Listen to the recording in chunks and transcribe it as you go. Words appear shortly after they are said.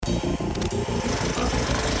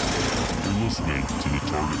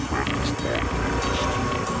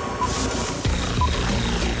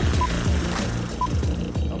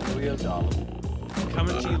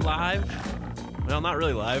Coming to you live. Well, not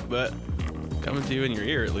really live, but coming to you in your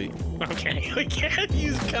ear at least. Okay, we can't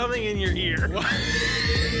use coming in your ear.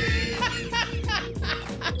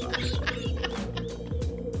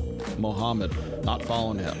 Mohammed, not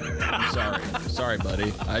following him. Sorry,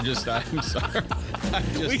 buddy. I'm sorry.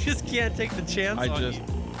 We just can't take the chance on you.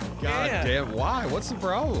 God damn, why? What's the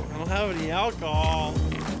problem? I don't have any alcohol.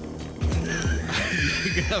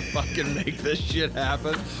 You gonna fucking make this shit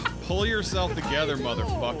happen? Pull yourself together,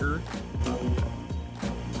 motherfucker.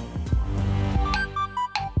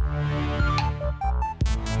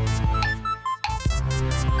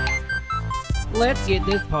 Let's get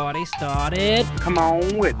this party started. Come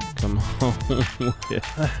on with it. Come on with it.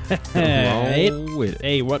 Hey, with it.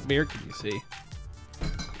 Hey, what beer can you see?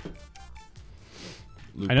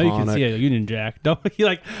 I know you can see a Union Jack. Don't you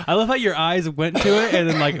like? I love how your eyes went to it and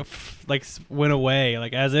then went away,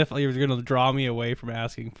 like as if you were going to draw me away from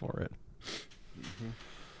asking for it.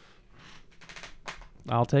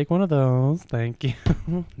 I'll take one of those, thank you.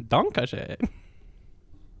 Dankeschön.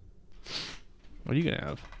 What are you gonna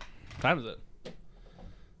have? What time is it?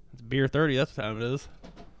 It's beer 30. That's what time it is.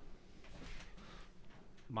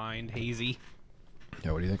 Mind hazy.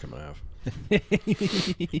 Yeah, what do you think I'm gonna have?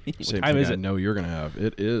 What Same time thing is I it? know you're gonna have.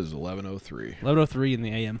 It is 11:03. 11:03 in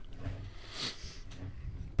the AM.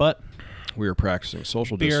 But We are practicing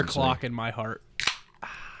social beer distancing. clock in my heart.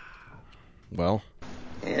 Well,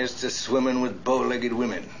 Here's to swimming with bow-legged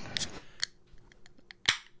women.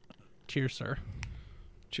 Cheers, sir.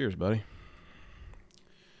 cheers, buddy.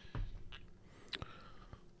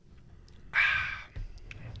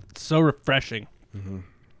 It's so refreshing.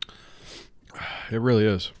 It really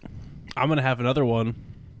is. I'm gonna have another one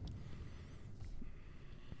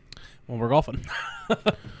when we're golfing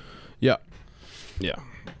Yeah. Yeah. It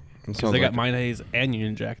because sounds they got like- Mayonnaise and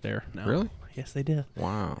Union Jack there now. Really? Yes, they did.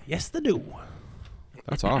 Wow. Yes, they do.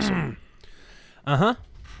 That's awesome. Why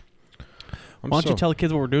I'm don't you tell the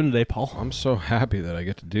kids what we're doing today, Paul? I'm so happy that I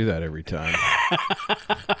get to do that every time.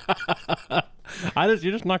 You're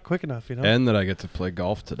just not quick enough, you know. And that I get to play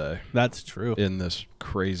golf today That's true. in this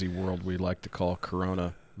crazy world we like to call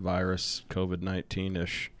coronavirus,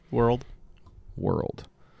 COVID-19-ish World. world.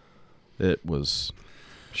 It was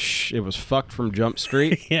fucked from Jump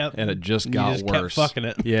Street. Yep. And it just You got just kept worse. fucking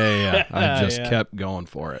it. Yeah. I just Yeah. kept going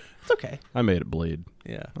for it. It's okay. I made it bleed.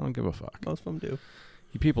 Yeah. I don't give a fuck. Most of them do.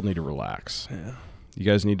 You people need to relax. Yeah. You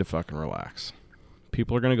guys need to fucking relax.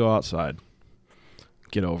 People are going to go outside.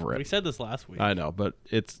 Get over We it. said this last week. I know, but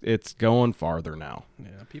it's going farther now. Yeah.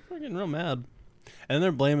 People are getting real mad, and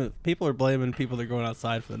they're blaming. People are blaming people that are going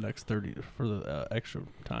outside for the next 30 for the extra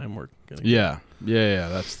time we're gonna. Yeah.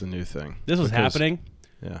 That's the new thing. This was Because- happening.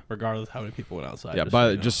 Yeah. Regardless of how many people went outside.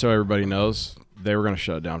 Yeah, just so everybody knows, they were going to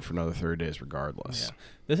shut it down for another 30 days regardless. Yeah.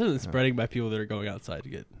 This isn't spreading by people that are going outside to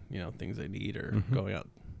get, things they need or going out,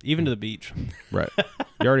 even to the beach. Right.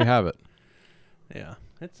 You already have it. Yeah.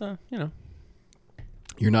 It's,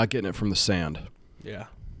 You're not getting it from the sand. yeah.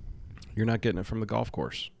 You're not getting it from the golf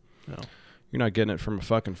course. No. You're not getting it from a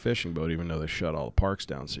fucking fishing boat, even though they shut all the parks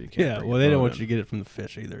down so you can't Yeah. bring Well, your they don't boat want in. you to get it from the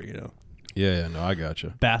fish either, Yeah, no, I got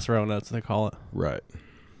you. Bass row nuts, they call it. Right.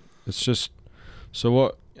 It's just, so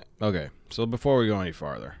what, okay, so before we go any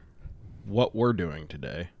farther, what we're doing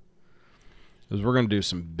today is we're going to do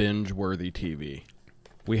some binge-worthy TV.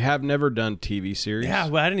 We have never done TV series. Yeah,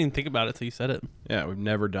 well, I didn't even think about it till you said it. Yeah, we've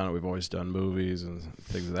never done it. We've always done movies and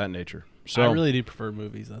things of that nature. So I really do prefer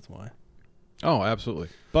movies, that's why. Oh, absolutely.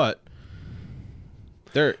 But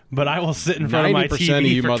I will sit in front of my 90% of TV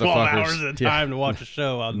you for 12 motherfuckers- hours at a yeah. time to watch a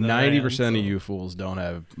show. On the 90% end, of you fools don't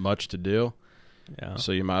have much to do. Yeah.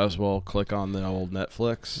 So you might as well click on the old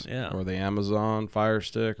Netflix Yeah. or the Amazon Fire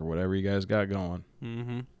Stick or whatever you guys got going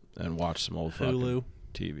Mm-hmm. and watch some old Hulu. fucking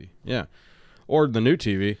TV. Yeah. Or the new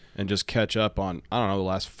TV and just catch up on, I don't know, the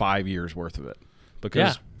last 5 years worth of it.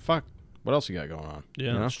 Because, fuck, what else you got going on? Yeah,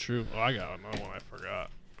 you know? that's true. Oh, I got another one I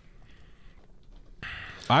forgot.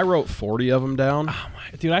 I wrote 40 of them down. Oh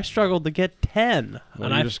my, dude, I struggled to get 10. Well,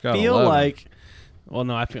 and you I just got feel 11. like, well,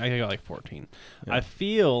 no, I got like 14. Yeah. I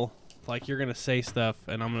feel like you're going to say stuff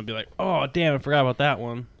and I'm going to be like, oh, damn, I forgot about that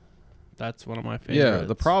one. That's one of my favorites. Yeah,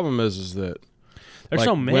 the problem is that There's like,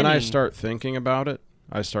 so many. when I start thinking about it,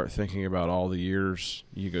 I start thinking about all the years.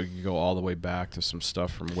 You go all the way back to some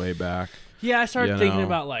stuff from way back. Yeah, I started you thinking know,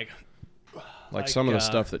 about like some of the uh,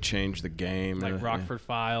 stuff that changed the game. like and- Rockford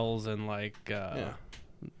Files and like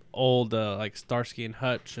old like Starsky and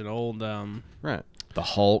Hutch and old Right. The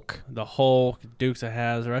Hulk. the Hulk, Dukes of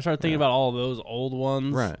Hazzard. I started thinking about all of those old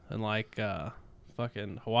ones, Right. And like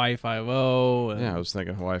fucking Hawaii 5-0. Yeah, I was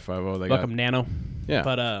thinking Hawaii 5-0. They Buckham Nano. Yeah.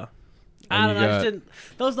 But I don't know. I just didn't.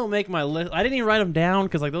 Those don't make my list. I didn't even write them down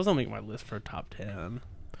because like those don't make my list for a top 10.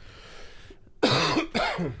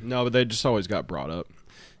 No, but they just always got brought up.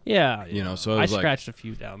 Yeah, You know, so it I was like, scratched a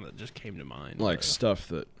few down that just came to mind. like stuff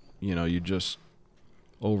that, you know, you just,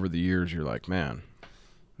 over the years, you're like, man.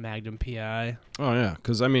 Magnum PI. Oh, yeah.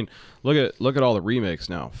 Because, I mean, look at all the remakes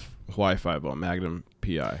now. Hawaii 5-0, Magnum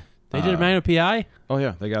PI. They did a Magnum PI? Oh,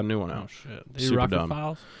 yeah. They got a new one out. Oh, shit. They did Super Rocket dumb.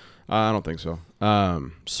 Files? I don't think so.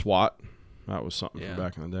 SWAT. That was something from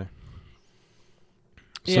back in the day.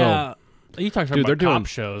 Yeah. You talked dude, about they're cop doing,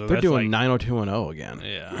 shows. They're doing 90210 again.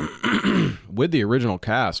 Yeah. With the original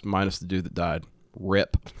cast, minus the dude that died.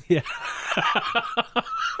 RIP. Yeah.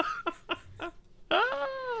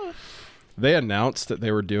 They announced that they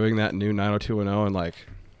were doing that new 90210, and like,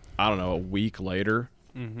 I don't know, a week later,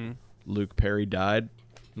 Luke Perry died.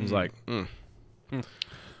 It was like, not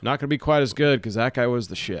going to be quite as good because that guy was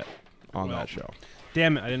the shit on that show.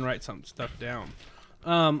 Damn it, I didn't write some stuff down.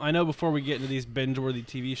 I know before we get into these binge-worthy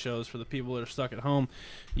TV shows for the people that are stuck at home,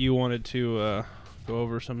 you wanted to go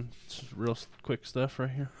over some real quick stuff right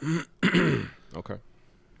here. Okay.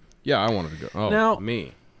 Yeah, I wanted to go. Oh, now,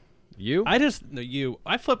 me. You? I just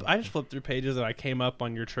flipped through pages that I came up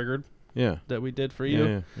on your Triggered. Yeah. That we did for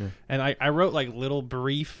you. Yeah. And I wrote like little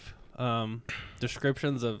brief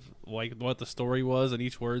descriptions of like what the story was and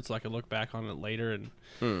each word so I could look back on it later.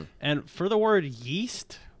 And for the word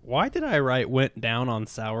yeast, why did I write went down on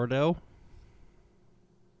sourdough?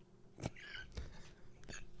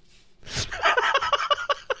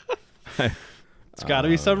 It's got to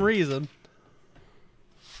be some reason.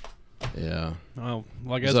 Yeah. Oh,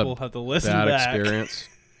 well, I guess we'll have to listen back.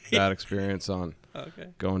 Bad experience on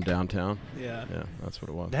going downtown. Yeah. Yeah, that's what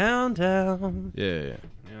it was. Downtown. Yeah.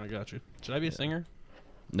 Yeah, I got you. Should I be a singer?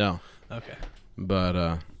 No. Okay.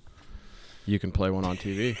 But you can play one on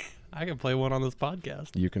TV. I can play one on this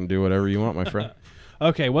podcast. You can do whatever you want, my friend.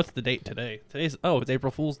 Okay, what's the date today? It's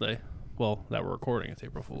April Fool's Day. Well, that we're recording, it's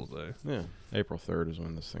April Fool's Day. Yeah. April 3rd is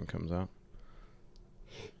when this thing comes out.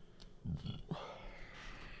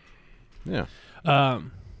 Yeah. Well,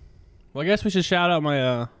 I guess we should shout out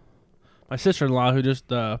my my sister-in-law who just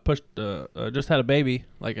just had a baby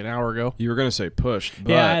like an hour ago. You were gonna say pushed,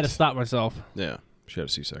 but yeah, I had to stop myself. Yeah, she had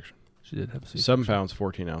a C-section. She did have a C-section. 7 pounds,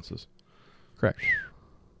 14 ounces. Correct.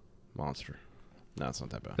 Monster. No, it's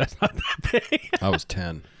not that bad. That's not that big. I was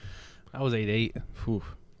 10. I was 8'8". Whew,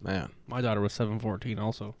 man. My daughter was 7'14"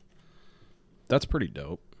 also. That's pretty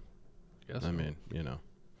dope. Yes. I mean, you know.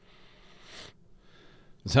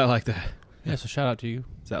 Is that like that? Yeah, so shout out to you.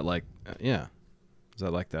 Is that like, yeah. Is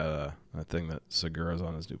that like that thing that Segura's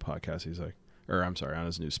on his new podcast? He's like, or I'm sorry, on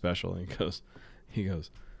his new special. And he goes,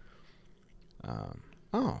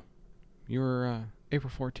 oh, you were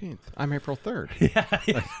April 14th. I'm April 3rd.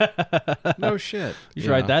 Yeah. Like, no shit. You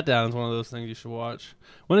should write that down as one of those things you should watch.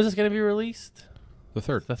 When is this going to be released? The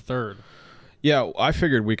 3rd. The 3rd. Yeah, I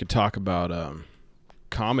figured we could talk about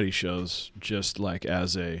comedy shows just like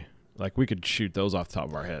as a, like we could shoot those off the top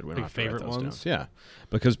of our head. We don't have to write favorite those ones? down. Yeah,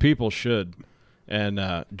 because people should. And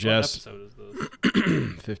Jess, What episode is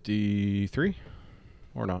this? 53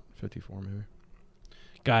 or not 54 maybe.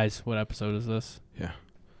 Guys, what episode is this? Yeah.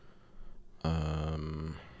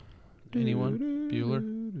 Anyone? Bueller?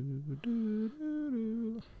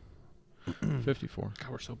 54. God,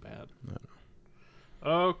 we're so bad. No.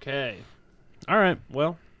 Okay. All right.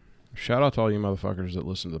 Well, Shout out to all you motherfuckers that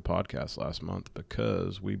listened to the podcast last month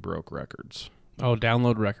because we broke records. oh,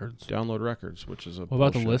 download records. Download records, which is a What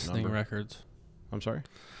about the bullshit listening number. records? I'm sorry?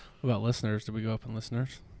 What about listeners? Did we go up in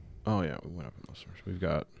listeners? Oh, yeah, we went up in listeners. We've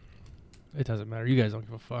got... It doesn't matter. You guys don't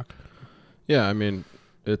give a fuck. Yeah, I mean,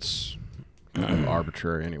 it's kind of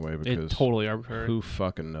arbitrary anyway because It's totally arbitrary. who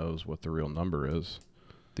fucking knows what the real number is?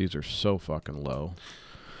 These are so fucking low.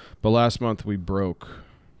 But last month we broke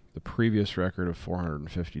the previous record of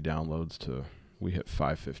 450 downloads to we hit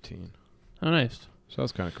 515. Oh, nice. So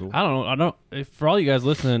that's kind of cool. I don't know. If for all you guys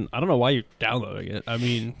listening, I don't know why you're downloading it. I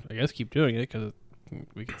mean, I guess keep doing it because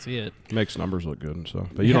we can see it. Makes numbers look good and stuff.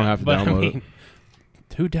 But you don't have to but download it.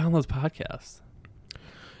 Who downloads podcasts?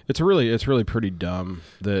 It's really pretty dumb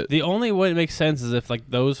that The only way it makes sense is if like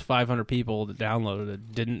those 500 people that downloaded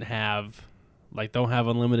it don't have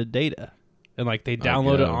unlimited data, and like they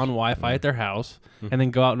download it on Wi-Fi at their house and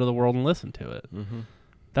then go out into the world and listen to it. Mm-hmm.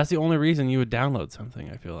 That's the only reason you would download something.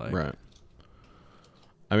 I feel like. Right.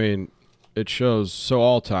 I mean, it shows. So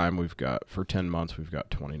all time we've got for 10 months we've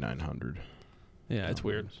got 2,900. Yeah, it's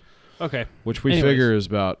weird. Okay. Which we Anyways. figure is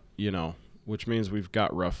about which means we've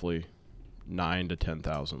got roughly 9,000 to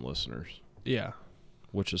 10,000 listeners. Yeah.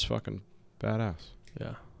 Which is fucking Badass.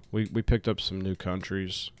 Yeah. We picked up some new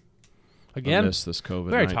countries Again, amidst this we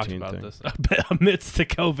already COVID-19 talked about thing. this. Amidst the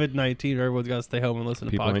COVID-19, everyone's got to stay home and listen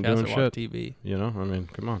People to ain't podcasts or doing watch shit. TV. You know, I mean,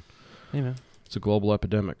 come on. You know, It's a global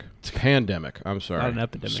epidemic. It's a pandemic. I'm sorry. not an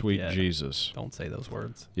epidemic Sweet yet. Jesus. Don't say those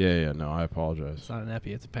words. Yeah. No, I apologize. It's not an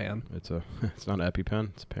epi, it's a pan. It's not an EpiPen.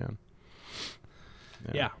 It's a pan.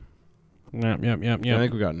 Yeah. Yep. I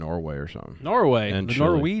think we got Norway or something. Norway, And the Chile.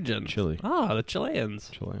 Norwegians. Chile. Ah, the Chileans.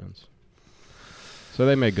 Chileans. So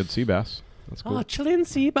they make good sea bass. That's cool. Oh, Chilean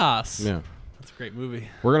sea bass. Yeah. That's a great movie.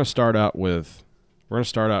 We're gonna start out with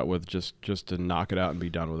just to knock it out and be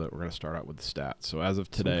done with it. We're gonna start out with the stats. So as of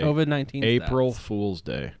today, COVID-19 April stats. Fool's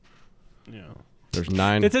Day. Yeah. There's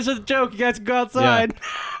 9. It's just a joke. You guys can go outside.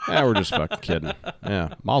 Yeah, we're just fucking kidding.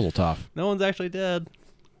 Yeah, Mazel Tov. No one's actually dead.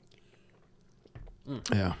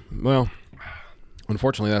 Yeah. Well,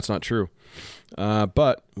 unfortunately, that's not true.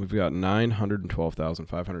 But we've got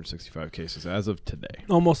 912,565 cases as of today.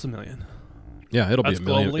 Almost a million. Yeah, it'll That's be a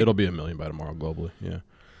million. globally? It'll be a million by tomorrow globally. Yeah.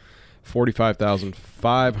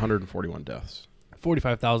 45,541 deaths.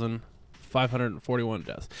 45,541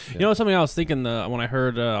 deaths. Yeah. You know, something I was thinking when I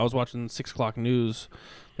heard, I was watching 6 o'clock news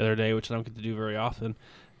the other day, which I don't get to do very often,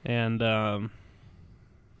 and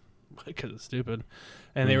because it's stupid,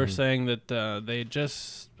 and they were saying that they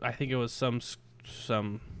just, I think it was some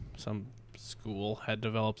school had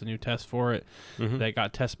developed a new test for it that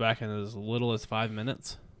got test back in as little as 5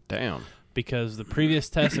 minutes, Damn. because the previous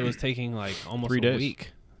test it was taking like almost 3 a days?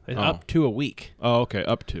 week. Oh. Up to a week. Oh, okay.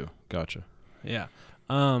 Up to. Gotcha. Yeah.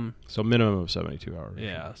 So minimum of 72 hours.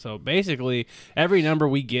 Yeah, so basically every number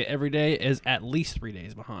we get every day is at least 3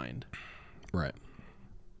 days behind. Right.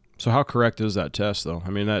 So how correct is that test, though? I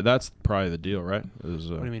mean, that's probably the deal, right? Is,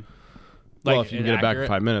 What do you mean? Well, Like, if you can it's get it back in accurate?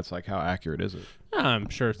 5 minutes, like how accurate is it? I'm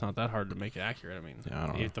sure it's not that hard to make it accurate. I mean, Yeah, I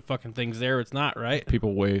don't know. if the fucking thing's there, it's not, right?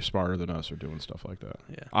 People way smarter than us are doing stuff like that.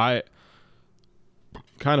 Yeah. I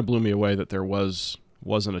kind of blew me away that there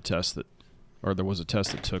wasn't a test that, or there was a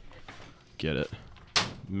test that took, get it,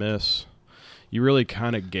 miss. You really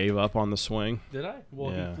kind of gave up on the swing. Did I?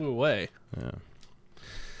 Well, Yeah. he flew away. Yeah.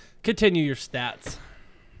 Continue your stats.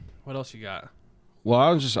 What else you got? Well,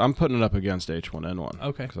 I'm putting it up against H1N1.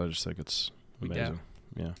 Okay. Because I just think it's Yeah. amazing.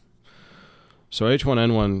 Yeah. So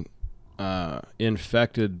H1N1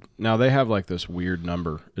 infected. Now they have like this weird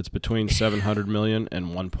number. It's between 700 million and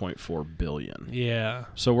 1.4 billion. Yeah.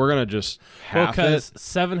 So we're gonna just Well, half because it.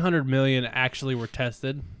 700 million actually were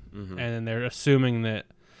tested, Mhm. and then they're assuming that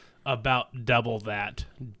about double that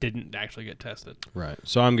didn't actually get tested. Right.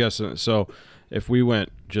 So I'm guessing. So if we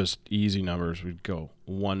went just easy numbers, we'd go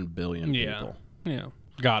 1 billion Yeah. people. Yeah.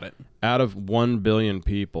 Got it. Out of 1 billion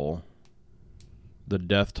people, the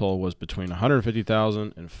death toll was between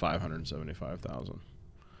 150,000 and 575,000.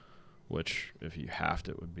 Which, if you halved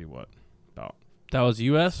it, would be what? About That was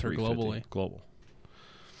U.S. or 350 globally? Global.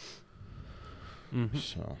 Mm-hmm.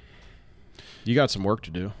 So you got some work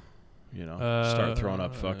to do. You know, start throwing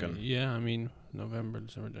up fucking Yeah, I mean November,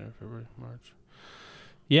 December, January, February, March.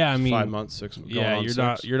 Yeah, I mean 5 months, 6 months. Yeah,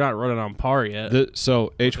 you're not running on par yet.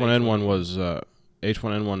 So H1N1 was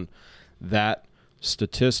H1N1. That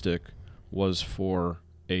statistic was for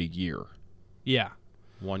a year, Yeah.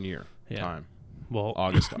 1 year Yeah. time, Well,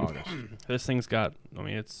 August to August. this thing's got. I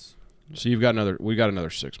mean, it's So we got another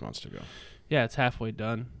 6 months to go. yeah, it's halfway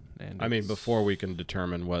done. And I mean, it's- before we can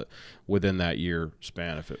determine what within that year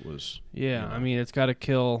span if it was. Yeah, you know. I mean, it's got to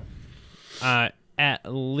kill at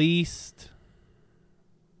least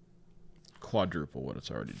Quadruple what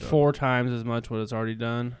it's already done. 4 times as much what it's already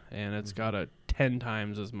done, and Mm-hmm. it's got to 10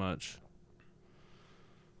 times as much.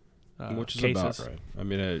 Which is cases. about right. I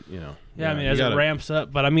mean, Yeah, I mean, you as gotta- it ramps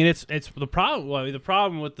up, but I mean, it's the problem. Well, I mean, the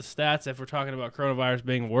problem with the stats, if we're talking about coronavirus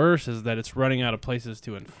being worse, is that it's running out of places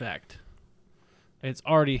to infect. It's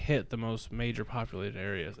already hit the most major populated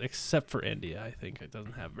areas, except for India. I think it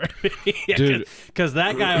doesn't have very many. Dude. Because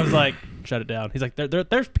that guy was like, "Shut it down." He's like,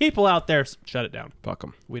 "There's people out there. Shut it down. Fuck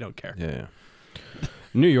 'em. We don't care." Yeah.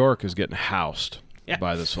 New York is getting housed Yeah.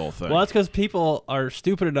 by this whole thing. Well, that's because people are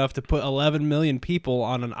stupid enough to put 11 million people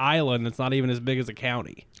on an island that's not even as big as a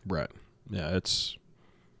county. Right. Yeah, it's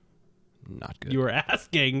not good. You were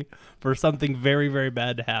asking for something very, very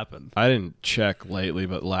bad to happen. I didn't check lately,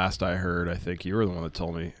 but last I heard, I think you were the one that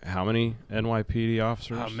told me how many NYPD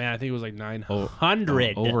officers. Oh man, I think it was like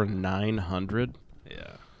 900. Over 900. Yeah.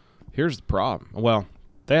 Here's the problem. Well,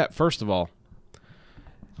 that first of all,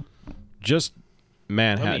 just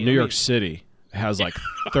Manhattan, New York City has like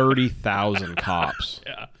 30,000 cops.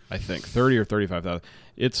 Yeah. I think 30 or 35,000.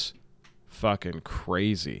 It's fucking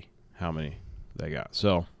crazy how many they got.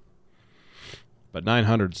 So, but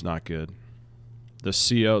 900's not good. the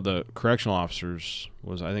CO, the correctional officers,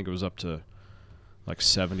 I think it was up to like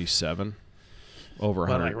 77, over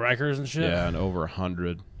But 100. like Rikers and shit. Yeah, and over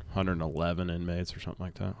 100, 111 inmates or something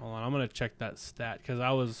like that. Hold on, I'm gonna check that stat because that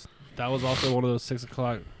was also one of those 6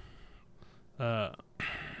 o'clock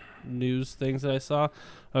news things that I saw.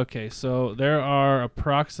 Okay, so there are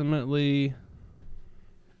approximately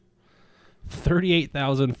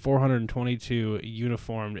 38,422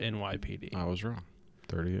 uniformed NYPD. I was wrong.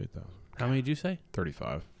 38,000. How many did you say?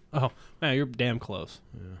 35. Oh, man, you're damn close.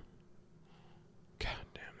 Yeah. God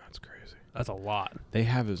damn, that's crazy. That's a lot. They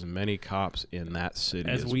have as many cops in that city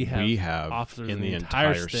As as we have officers in the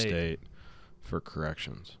entire state for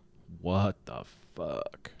corrections. What the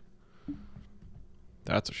fuck?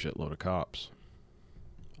 That's a shitload of cops.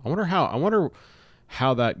 I wonder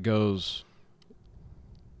how that goes.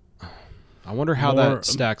 I wonder how that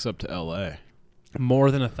stacks up to LA. More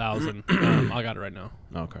than 1,000. I got it right now.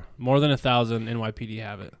 Okay. More than 1,000 NYPD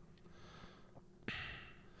have it.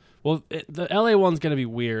 Well, the LA one's gonna be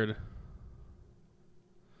weird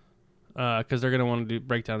because they're gonna want to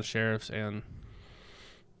break down sheriffs and.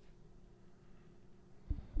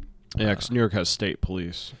 Yeah, because New York has state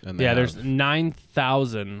police, and they There's have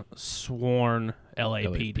 9,000 sworn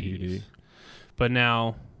LAPDs. LAPD. But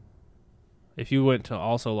now, if you went to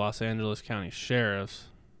also Los Angeles County Sheriffs,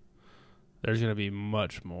 there's going to be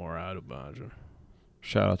much more, I'd imagine.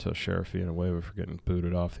 Shout out to Sheriff Ian Waiver for getting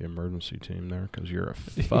booted off the emergency team there, because you're a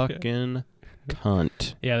fucking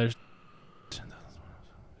cunt. Yeah, there's.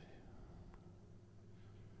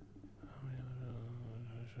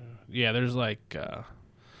 Yeah, there's like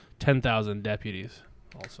 10,000 deputies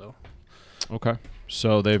also. Okay.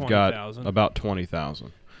 So they've 20,000. got about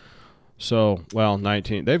 20,000. So,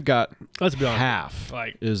 19. They've got Let's be honest. half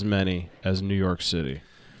Like, as many as New York City.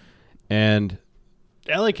 And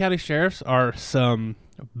LA County Sheriffs are some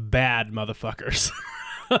bad motherfuckers.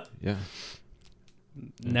 yeah.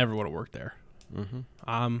 Never would have worked there. Mm-hmm.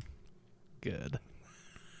 I'm good.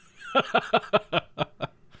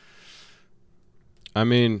 I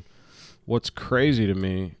mean, what's crazy to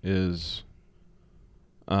me is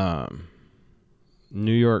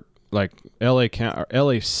New York, like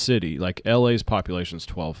LA City, like LA's population is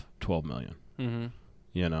 12 million, Mm-hmm.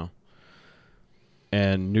 you know?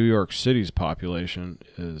 And New York City's population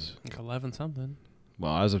is, Like 11 something.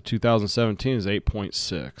 well, as of 2017 is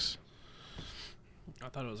 8.6. I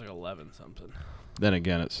thought it was like 11 something. Then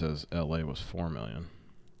again, it says LA was 4 million.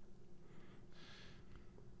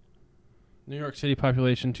 New York City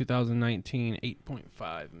population 2019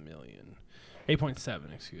 8.5 million.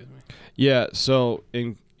 8.7, excuse me. Yeah, so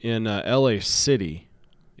in LA City,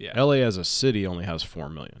 Yeah. LA as a city only has 4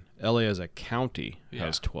 million. LA as a county Yeah.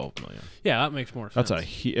 has 12 million. Yeah, that makes more sense.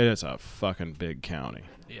 It's a fucking big county.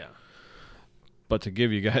 Yeah. But to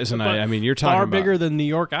give you guys an But idea, I mean, you're talking far about bigger than New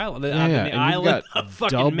York Island. yeah, The and you've island got of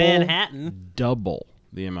fucking Manhattan. double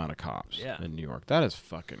the amount of cops Yeah. in New York. That is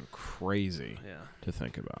fucking crazy Yeah. to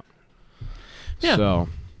think about. Yeah. So,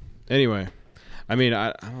 anyway, I mean,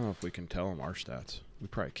 I don't know if we can tell them our stats. We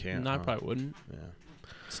probably can't. No, I huh? probably wouldn't. Yeah.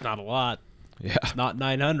 It's not a lot. Yeah. It's not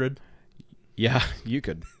 900. Yeah. You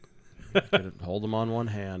could hold them on one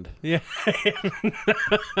hand. Yeah.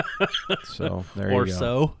 So there or you go.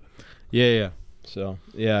 so. Yeah. So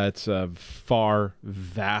yeah, it's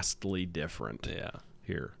vastly different Yeah.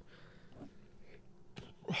 here.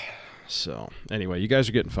 So anyway, you guys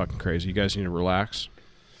are getting fucking crazy. You guys need to relax.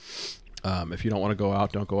 If you don't want to go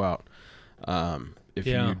out, don't go out. If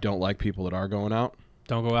Yeah. you don't like people that are going out,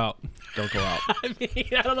 Don't go out. don't go out. I mean,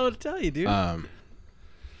 I don't know what to tell you, dude.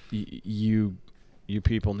 You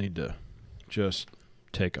people need to just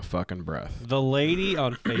take a fucking breath. The lady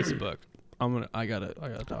on Facebook. I gotta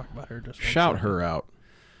talk about her just. one Shout second. her out.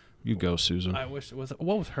 You go, Susan. I wish it was.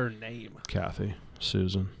 What was her name? Kathy,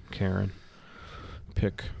 Susan, Karen.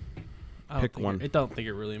 Pick Pick one. I don't think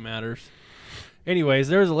it really matters. Anyways,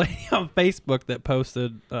 there was a lady on Facebook that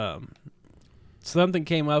posted something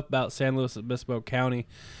came up about San Luis Obispo County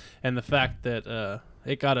and the fact that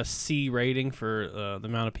it got a C rating for the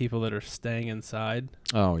amount of people that are staying inside.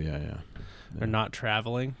 Oh yeah. They're not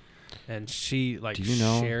traveling. And she Do you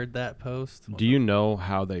know- shared that post. Do you know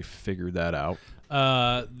how they figured that out?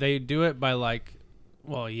 They do it by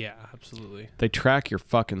well, yeah, absolutely. They track your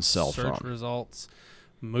fucking cell Search phone. results,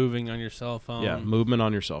 moving on your cell phone. Yeah, movement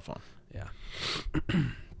on your cell phone. Yeah.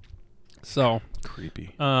 So,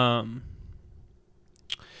 Creepy.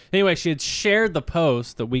 anyway, she had shared the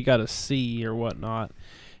post that we got to see or whatnot,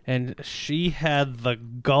 and she had the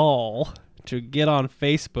gall to get on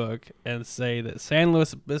Facebook and say that San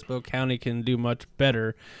Luis Obispo County can do much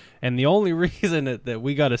better, and the only reason that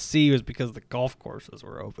we got to see was because the golf courses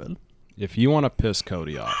were open. If you want to piss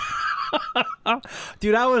Cody off,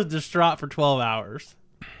 Dude, I was distraught for 12 hours.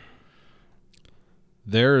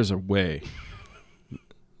 there is a way.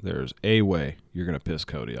 There's a way you're going to piss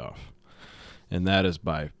Cody off. And that is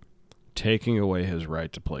by taking away his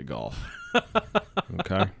right to play golf.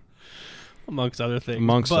 Okay? Amongst other things.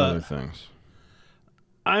 Amongst But, other things.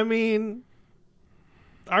 I mean,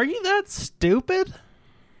 are you that stupid?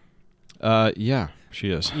 Yeah, she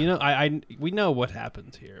is. You know, we know what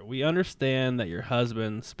happens here. We understand that your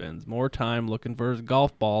husband spends more time looking for his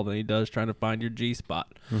golf ball than he does trying to find your G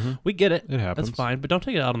spot. Mm-hmm. We get it. It happens. That's fine, but don't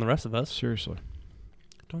take it out on the rest of us. Seriously.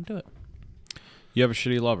 Don't do it. You have a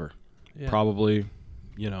shitty lover. Yeah. Probably,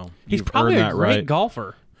 you know, He's you've probably earned a that great right.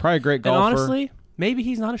 golfer. Probably a great And golfer. honestly, maybe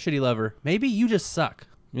he's not a shitty lover. Maybe you just suck.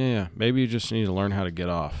 Yeah. Maybe you just need to learn how to get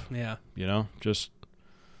off. Yeah. You know, just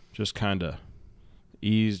kind of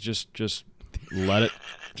ease. Just let it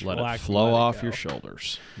Relax, flow let it off go. your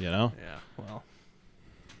shoulders. You know. Yeah. Well.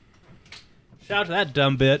 Shout out to that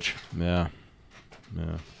dumb bitch. Yeah.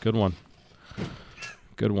 Good one.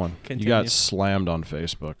 Good one. You Continue. got slammed on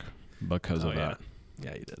Facebook because of that.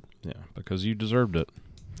 Yeah, you did. Yeah, because you deserved it.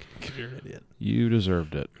 You're an idiot. You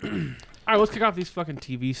deserved it. All right, let's kick off these fucking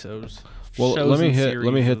TV shows. Well, shows let me and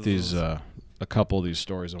hit series. these a couple of these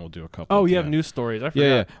stories, and we'll do a couple. Oh, at you the have end. news stories. I forgot.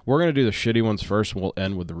 Yeah. We're gonna do the shitty ones first. And we'll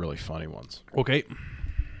end with the really funny ones Okay.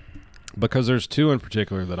 because there's two in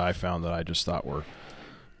particular that I found that I just thought were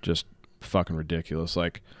just fucking ridiculous.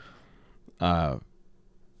 Like,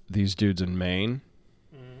 these dudes in Maine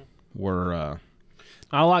were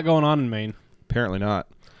Not a lot going on in Maine. apparently not.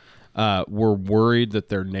 Were worried that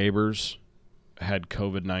their neighbors had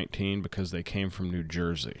COVID-19 because they came from New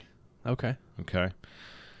Jersey. Okay. Okay.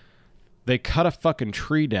 They cut a fucking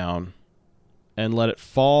tree down and let it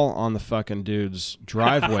fall on the fucking dude's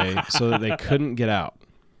driveway so that they couldn't get out.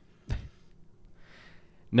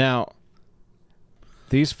 Now,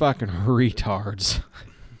 these fucking retards,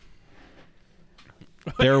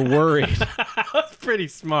 they're worried. That's pretty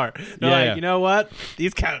smart. They're Yeah, like, yeah. you know what?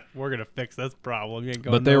 We're going to fix this problem. You ain't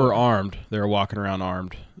going But they were nowhere. armed. They were walking around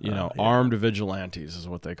armed. You know, yeah. armed vigilantes is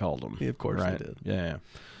what they called them. Yeah, of course they right? did. Yeah.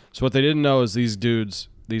 So what they didn't know is these dudes,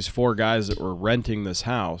 these four guys that were renting this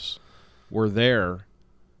house, were there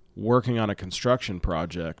working on a construction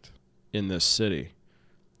project in this city.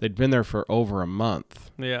 They'd been there for over a month.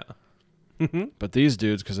 Yeah. But these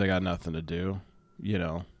dudes, because they got nothing to do, you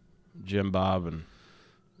know, Jim Bob and,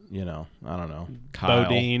 you know, I don't know, Kyle.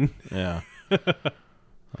 Bodine. Yeah. Like,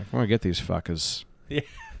 I'm going to get these fuckers. Yeah.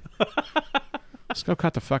 Let's go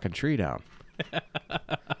cut the fucking tree down.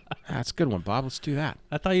 That's a good one, Bob. Let's do that.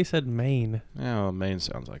 I thought you said Maine. Yeah, well, Maine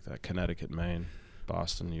sounds like that. Connecticut, Maine,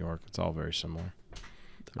 Boston, New York. It's all very similar.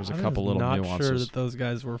 There's a couple little not nuances. sure that those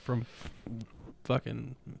guys were from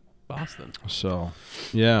fucking Boston. So,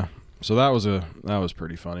 yeah. So that was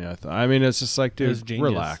pretty funny. I mean, it's just like, It was dude, genius.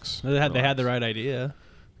 relax. They had Relax. the right idea.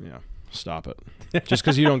 Yeah, stop it. Just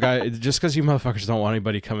because you motherfuckers don't want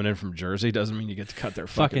anybody coming in from Jersey doesn't mean you get to cut their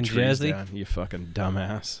fucking trees Jersey. down. You fucking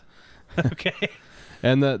dumbass. Okay.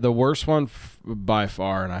 And the worst one by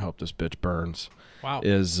far, and I hope this bitch burns, Wow.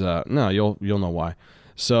 is no, you'll know why.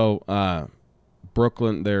 So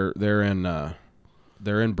Brooklyn, they're in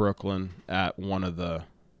Brooklyn at one of the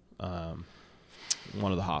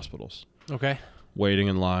hospitals, Okay. waiting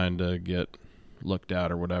in line to get looked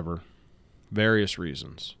at or whatever. Various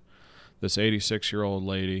reasons. This 86-year-old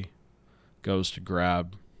lady goes to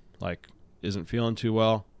grab, like, isn't feeling too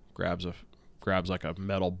well, grabs like a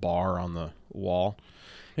metal bar on the wall,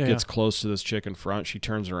 Yeah. gets close to this chick in front. She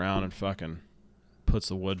turns around and fucking puts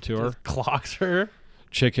the wood to her. Just clocks her.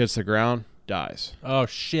 Chick hits the ground, dies. Oh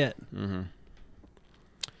shit. Mm-hmm.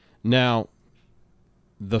 Now,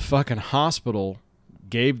 the fucking hospital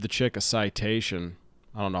gave the chick a citation.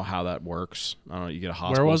 I don't know how that works. I don't know. You get a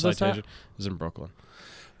hospital was this citation. at? It was in Brooklyn.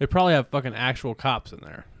 They probably have fucking actual cops in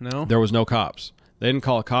there. No. There was no cops. They didn't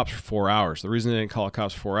call the cops for 4 hours. The reason they didn't call the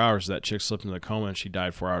cops for 4 hours is that chick slipped into a coma and she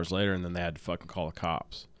died 4 hours later, and then they had to fucking call the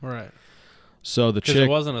cops. Right. So the Because chick it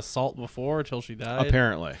wasn't assault before until she died.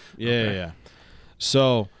 apparently, yeah, Okay. yeah.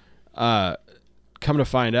 So, come to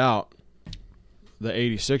find out, the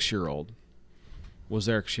 86-year-old was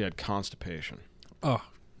there because she had constipation. Oh,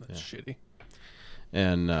 that's shitty.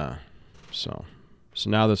 And so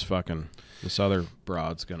now this other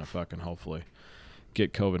broad's gonna fucking hopefully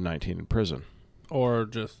get COVID-19 in prison. Or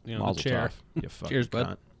just the Mazel chair. tov, you fucking Cheers,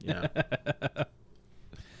 bud. cunt. Yeah.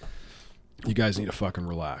 You guys need to fucking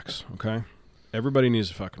relax, okay? Everybody needs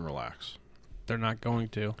to fucking relax. They're not going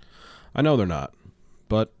to. I know they're not,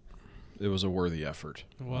 but it was a worthy effort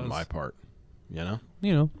It on was. my part. You know.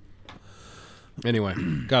 You know. Anyway,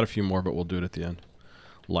 got a few more, but we'll do it at the end.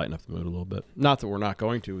 lighten up the mood a little bit. Not that we're not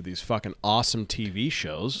going to with these fucking awesome TV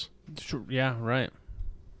shows. Sure, yeah, right.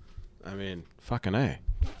 I mean, fucking A.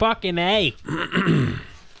 Fucking A.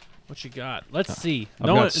 What you got? Let's see. I've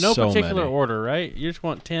No got so particular many. order, right? You just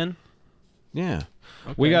want 10? Yeah.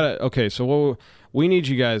 Okay. We gotta. Okay, so we need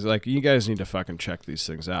you guys. Like, you guys need to fucking check these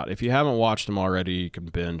things out. If you haven't watched them already, you can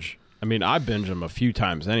binge. I mean, I binge them a few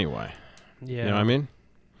times anyway. Yeah. You know what I mean?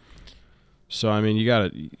 So I mean, you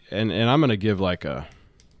gotta. And I'm gonna give like a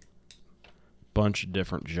bunch of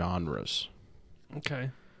different genres. Okay.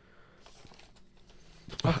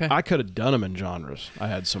 Okay. I could have done them in genres. I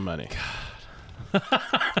had so many.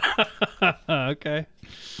 Okay.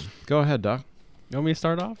 Go ahead, Doc. You want me to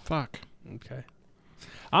start off? Fuck. Okay.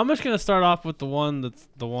 I'm just gonna start off with the ones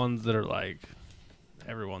that are like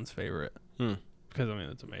everyone's favorite. Because I mean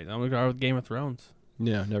it's amazing. I'm gonna go with Game of Thrones.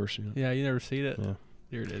 Yeah, never seen it. Yeah, you never seen it? Yeah.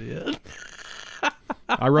 You're an idiot.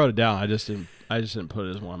 I wrote it down. I just didn't put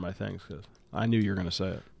it as one of my things because I knew you were gonna say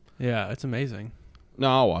it. Yeah, it's amazing. No,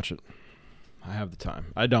 I'll watch it. I have the time.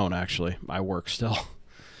 I don't actually. I work still,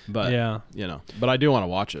 but Yeah. you know. But I do want to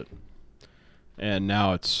watch it. And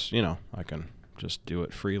now it's I can just do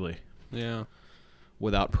it freely Yeah.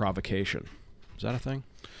 without provocation. Is that a thing?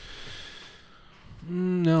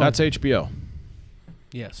 No. That's HBO.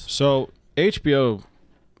 yes. So HBO,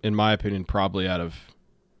 in my opinion, probably out of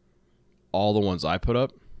all the ones I put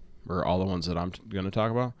up, or all the ones that I'm going to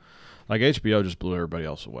talk about, like HBO just blew everybody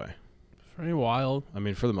else away. Pretty wild. I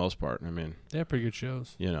mean, for the most part. I mean, They have pretty good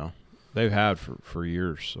shows. they've had for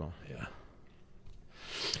years. So Yeah.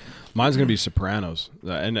 mine's going to be Sopranos,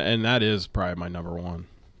 and that is probably my number one.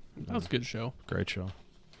 That was a good show. Great show.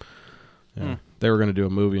 Yeah, they were going to do a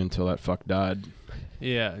movie until that fuck died.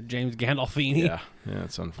 Yeah, James Gandolfini. Yeah,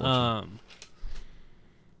 it's unfortunate.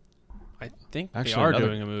 I think Actually, they are another-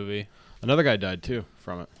 doing a movie. Another guy died too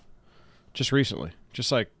from it, just recently,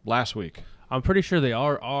 just like last week. I'm pretty sure they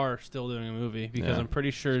are still doing a movie because Yeah. I'm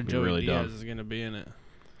pretty sure It's gonna be Joey really Diaz dumb. is going to be in it.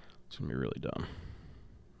 It's gonna be really dumb.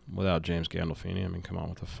 Without James Gandolfini, I mean, come on,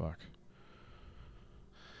 what the fuck?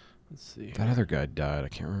 Let's see. That other guy died. I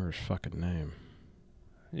can't remember his fucking name.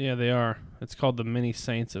 Yeah, they are. It's called The Many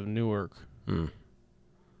Saints of Newark.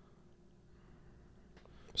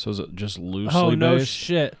 So is it just loosely Oh, no based?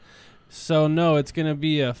 shit. So, no, it's going to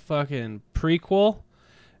be a fucking prequel,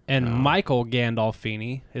 and Oh. Michael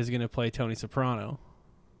Gandolfini is going to play Tony Soprano.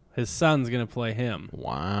 His son's going to play him.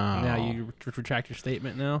 Wow. Now, you retract your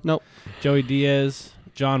statement now? Nope. Joey Diaz,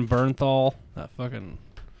 John Bernthal, that fucking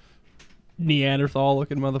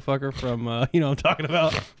Neanderthal-looking motherfucker from, you know what I'm talking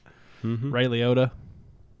about? Mm-hmm. Ray Liotta.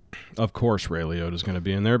 Of course, Ray Liotta's going to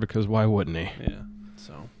be in there because why wouldn't he? Yeah,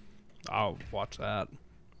 so I'll watch that.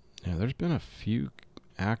 Yeah, there's been a few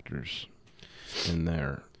actors in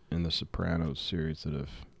there in the Sopranos series that have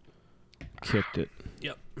kicked it.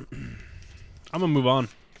 Yep. I'm gonna move on.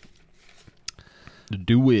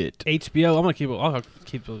 Do it. HBO. I'll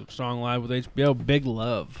keep a strong live with HBO. Big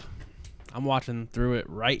Love. I'm watching through it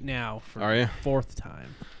right now for Are you? the 4th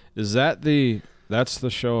time. Is that that's the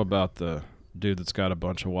show about the dude that's got a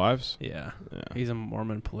bunch of wives? Yeah. Yeah. He's a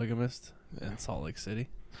Mormon polygamist in Salt Lake City.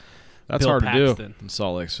 That's Bill hard to Paxton. do in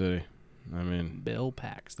Salt Lake City. I mean, Bill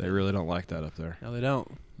Paxton. they really don't like that up there. No, they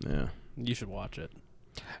don't. Yeah. You should watch it.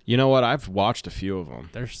 You know what? I've watched a few of them.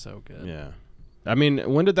 They're so good. Yeah. I mean,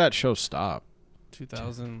 when did that show stop?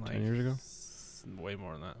 2000, 10 years ago? Way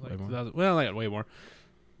more than that. Like Way more? 2000, well, like way more.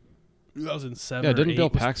 2007. Yeah, or didn't 8 Bill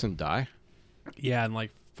was- Paxton die? Yeah, in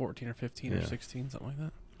like 14 or 15 or Yeah. 16, something like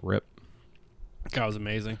that. Rip. That was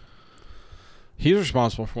amazing. He's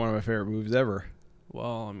responsible for one of my favorite movies ever.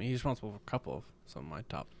 Well, I mean, he's responsible for a couple of some of my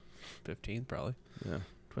top 15, probably. Yeah.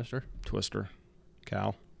 Twister. Twister.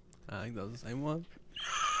 Cal. I think that was the same one.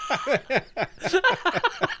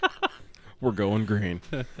 We're going green.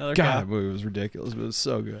 Another God, guy. that movie was ridiculous, but it was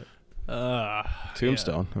so good.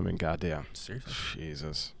 Tombstone. I mean, goddamn. Seriously.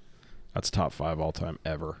 Jesus. That's top 5 all time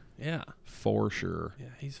ever. Yeah. For sure. Yeah,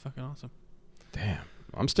 he's fucking awesome. Damn.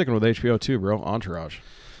 I'm sticking with HBO too, bro. Entourage.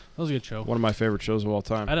 That was a good show. One of my favorite shows of all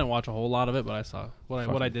time. I didn't watch a whole lot of it, but I saw what I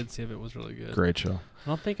Fucking did see of it was really good. Great show. I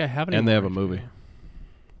don't think I have any. And they more have a HBO. movie.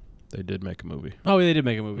 They did make a movie. Oh, they did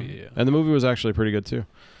make a movie. Yeah. And the movie was actually pretty good too.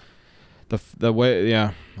 The way,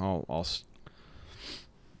 yeah. I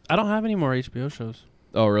don't have any more HBO shows.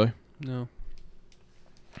 Oh, really? No.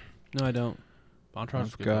 No, I don't. Entourage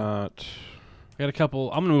is I've good, though. got I got a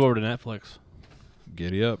couple. I'm gonna move over to Netflix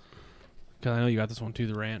Giddy Up because I know you got this one too.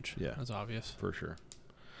 The Ranch. Yeah. That's obvious. for sure.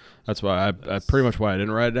 That's why I That's- pretty much why I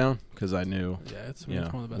didn't write it down because I knew. Yeah, it's Yeah,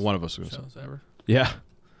 one of the best one of us was gonna shows ever. Yeah.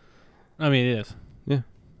 I mean, it is. Yeah.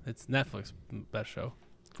 It's Netflix best show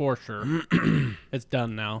for sure. It's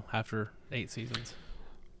done now after 8 seasons.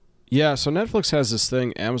 Yeah, so Netflix has this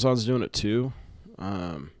thing. Amazon's doing it too,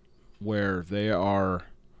 where they're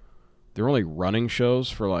only running shows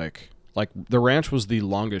for like The Ranch was the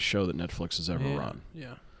longest show that Netflix has ever run.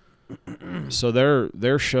 Yeah. So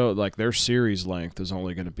their show, like their series length, is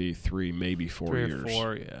only going to be 3, maybe 4 3 years. or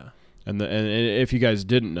 4, yeah. And if you guys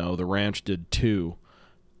didn't know, The Ranch did 2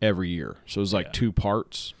 every year, so it was like 2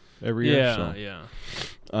 parts every year. Yeah, so.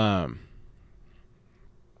 yeah.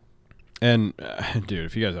 And dude,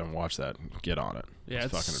 if you guys haven't watched that, get on it. Yeah,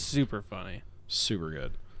 it's fucking super funny. super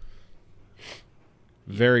good.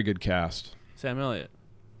 Very good cast. Sam Elliott.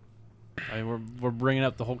 I mean, we're bringing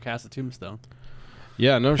up the whole cast of Tombstone.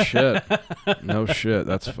 Yeah, no shit. No shit.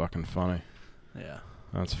 That's fucking funny. Yeah.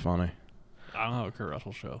 That's funny. I don't have a Kurt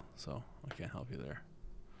Russell show, so I can't help you there.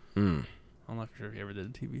 I'm not sure if he ever did a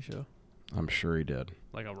TV show. I'm sure he did.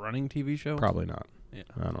 Like a running TV show? Probably not. Yeah.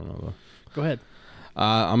 I don't know though. Go ahead.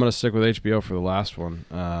 I'm gonna stick with HBO for the last one.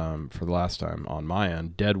 For the last time on my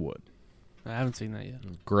end, Deadwood. I haven't seen that yet.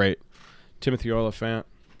 Great. Timothy Olyphant.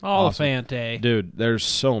 Oliphant, eh? Dude, there's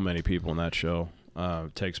so many people in that show.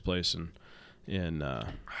 It takes place in the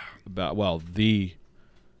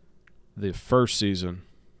first season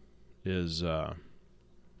is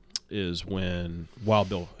when Wild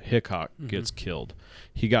Bill Hickok gets killed.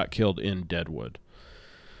 He got killed in Deadwood.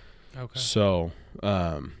 Okay. So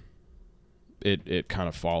it kind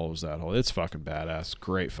of follows that whole. It's fucking badass.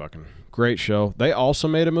 Great show. They also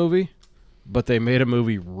made a movie, but they made a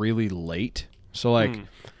movie really late. So like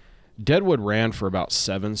Deadwood ran for about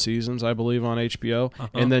 7 seasons, I believe, on HBO,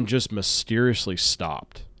 and then just mysteriously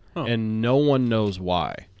stopped. And no one knows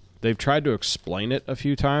why. They've tried to explain it a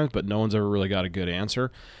few times, but no one's ever really got a good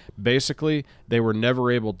answer. Basically, they were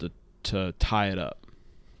never able to tie it up.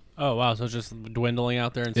 Oh, wow. So it's just dwindling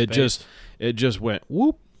out there in space? It just went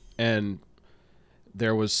whoop, and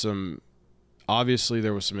there was some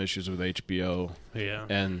issues with HBO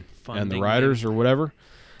and the writers or whatever.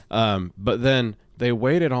 But then they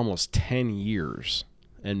waited almost 10 years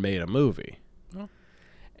and made a movie. Oh.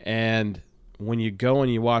 And when you go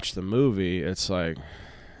and you watch the movie, it's like,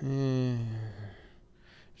 it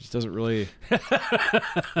just doesn't really,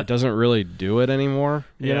 it doesn't really do it anymore,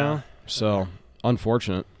 you know? So,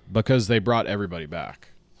 unfortunate, because they brought everybody back.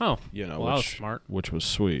 Oh, you know, well, that was smart. Which was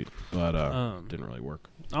sweet, but didn't really work.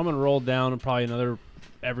 I'm going to roll down and probably another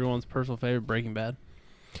everyone's personal favorite, Breaking Bad.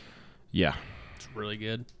 Yeah. It's really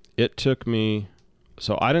good. It took me...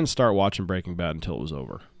 So I didn't start watching Breaking Bad until it was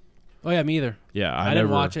over. Oh, yeah, me either. Yeah, I didn't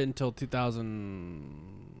watch it until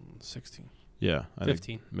 2016. Yeah.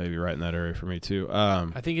 15. Maybe right in that area for me, too.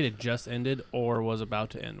 I think it had just ended or was about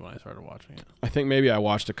to end when I started watching it. I think maybe I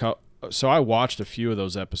watched So I watched a few of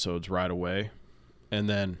those episodes right away, and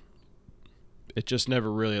then it just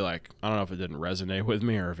never really, like... I don't know if it didn't resonate with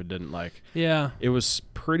me or if it didn't, like... Yeah. It was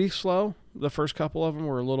pretty slow. The first couple of them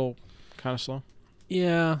were a little kind of slow.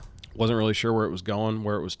 Yeah. Wasn't really sure where it was going,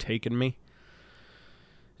 where it was taking me.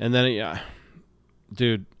 And then,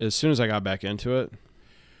 dude, as soon as I got back into it,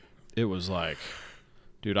 it was like,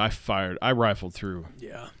 dude, I rifled through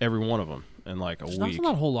every one of them in like a week. There's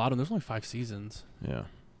not a whole lot of them. There's only 5 seasons. Yeah.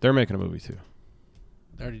 They're making a movie too.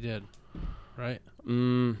 They already did, right?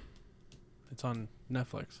 It's on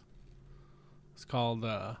Netflix. It's called,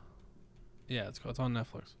 it's on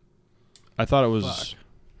Netflix. I thought it was... Fuck.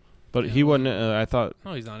 But he wasn't. I thought.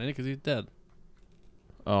 No, he's not in it because he's dead.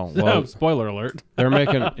 Oh well. Spoiler alert. They're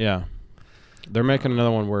making They're making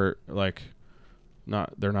another one where like,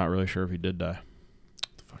 they're not really sure if he did die.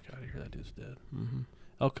 Get the fuck out of here! That dude's dead.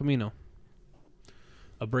 El Camino.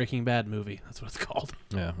 A Breaking Bad movie. That's what it's called.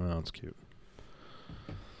 Yeah, well, that's cute.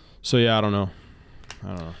 So yeah, I don't know.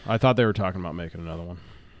 I thought they were talking about making another one.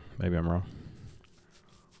 Maybe I'm wrong.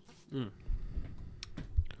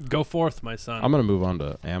 Go forth, my son. I'm gonna move on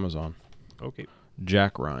to Amazon. Okay.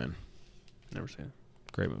 Jack Ryan. Never seen it.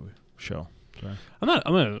 Great movie. Show. Sorry.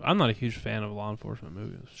 I'm not a huge fan of law enforcement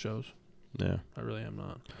movies shows. Yeah. I really am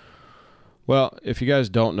not. Well, if you guys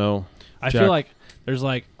don't know, I feel like there's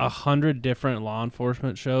like 100 different law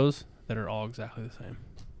enforcement shows that are all exactly the same.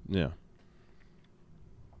 Yeah.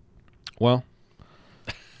 Well,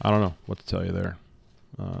 I don't know what to tell you there.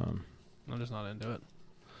 I'm just not into it.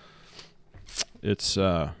 It's,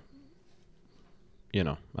 I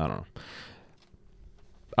don't know.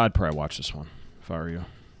 I'd probably watch this one if I were you.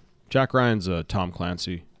 Jack Ryan's a Tom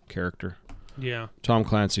Clancy character. Yeah. Tom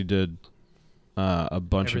Clancy did a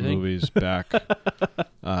bunch of movies back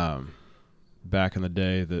back in the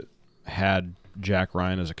day that had Jack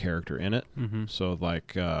Ryan as a character in it. Mm-hmm. So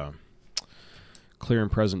like Clear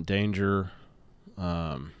and Present Danger.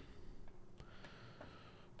 God,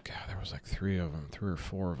 there was like 3 or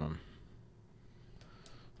 4 of them.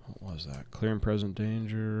 What was that? Clear and Present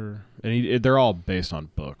Danger. And they're all based on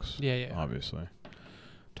books. Yeah. Obviously.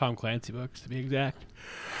 Tom Clancy books, to be exact.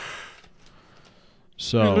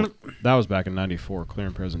 So that was back in '94, Clear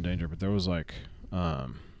and Present Danger. But there was like,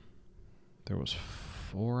 there was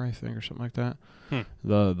 4, I think, or something like that.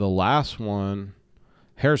 The last one,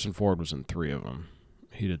 Harrison Ford was in 3 of them.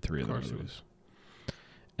 He did 3 of those movies.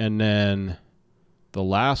 And then the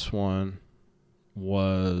last one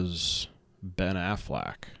was Ben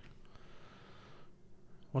Affleck.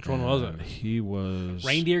 Which one was it? He was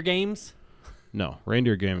Reindeer Games? No,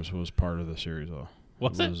 Reindeer Games was part of the series though.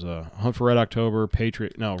 What's it? Was Hunt for Red October,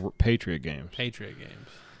 Patriot Games. Patriot Games.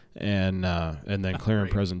 And then Clear and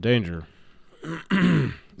Present Danger.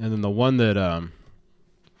 And then the one that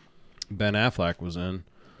Ben Affleck was in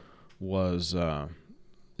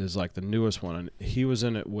is like the newest one, and he was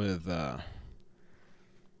in it with who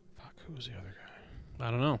was the other guy?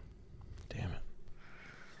 I don't know. Damn it.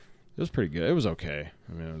 It was pretty good. It was okay.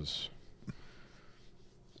 I mean,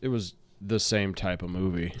 it was the same type of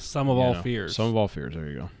movie. Some of All Fears. Some of All Fears. There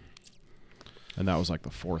you go. And that was like the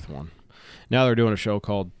 4th one. Now they're doing a show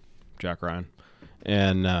called Jack Ryan,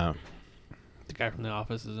 and the guy from The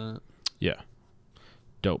Office is in it. Yeah,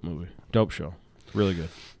 dope movie, dope show, really good.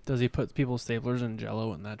 Does he put people's staplers in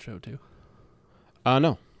Jell-O in that show too?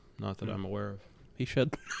 No, not that I'm aware of. He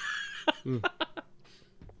should.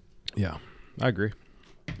 Yeah, I agree.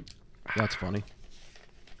 That's funny.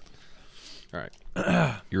 All right,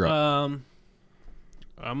 you're up.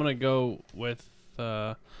 I'm gonna go with.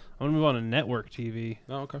 I'm gonna move on to network TV.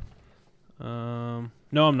 Oh, okay.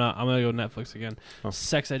 No, I'm not. I'm gonna go Netflix again. Oh.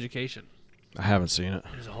 Sex Education. I haven't seen it.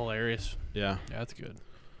 It's hilarious. Yeah. Yeah, that's good.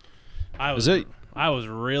 I was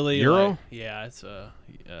really Euro? like, yeah, it's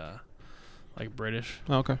like British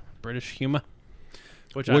okay. British humor,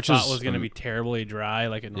 which Which I thought is, was gonna be terribly dry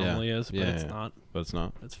like it normally is, but it's not. But it's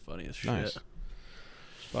not. It's funny as Nice. shit.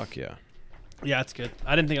 Fuck yeah. Yeah, it's good.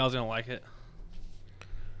 I didn't think I was gonna like it,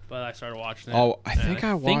 but I started watching it. Oh, I and think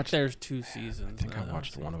I think watched. there's 2 seasons. I think I now.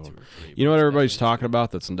 watched I've one seen of them. 2 or 3, You know but what it's everybody's definitely talking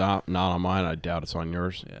about that's not on mine? I doubt it's on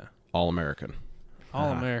yours. Yeah. All American.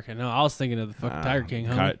 All American. No, I was thinking of the fucking Tiger King,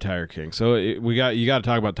 homie. Tiger King. So you got to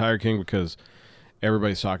talk about Tiger King because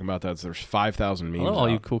everybody's talking about that. So there's 5,000 memes. Hello, all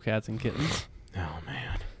you out. cool cats and kittens. Oh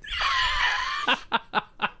man.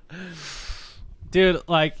 Dude,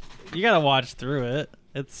 like, you gotta watch through it.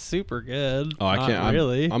 It's super good. Oh, I Not can't.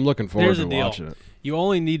 really. I'm looking forward Here's to the deal. watching it. You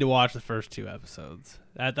only need to watch the first 2 episodes.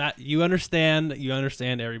 At that, you understand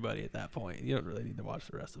everybody at that point. You don't really need to watch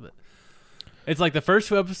the rest of it. It's like the first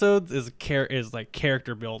 2 episodes is like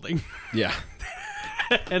character building, Yeah.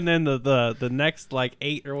 and then the next like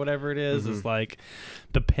 8 or whatever it is like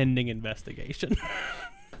the pending investigation.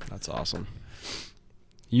 That's awesome.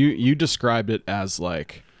 You described it as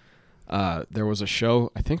like there was a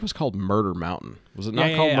show, I think it was called Murder Mountain. Was it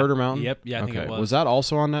not called Murder Mountain? Yep. Yeah, I think it was. Was that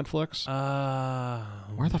also on Netflix?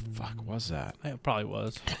 Where the Mm. fuck was that? It probably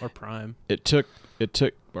was, or Prime. It's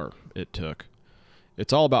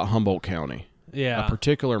all about Humboldt County. Yeah. A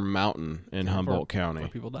particular mountain in Humboldt County Where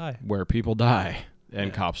people die. where people die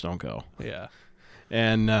and cops don't go. Yeah.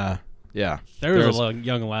 And yeah. There's a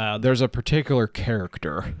young lad. There's a particular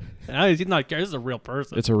character. No, he's not. This is a real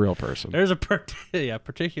person. It's a real person. There's a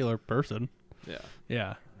particular person. Yeah.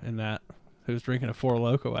 Yeah, in that who's drinking a Four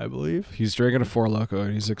Loko, I believe. He's drinking a Four Loko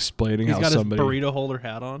and he's explaining He's how got somebody. his burrito holder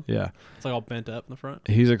hat on. Yeah. It's like all bent up in the front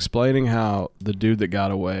He's explaining how the dude that got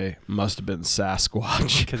away must have been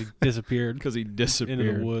Sasquatch because he disappeared because he disappeared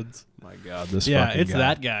into the woods. My God, this Yeah, fucking it's guy.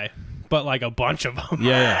 that guy, but like a bunch of them.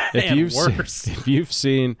 Yeah, yeah. And worse. If you've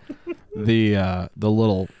seen the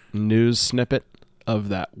little news snippet of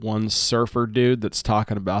that one surfer dude that's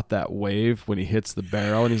talking about that wave when he hits the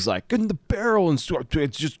barrel and he's like in the barrel and so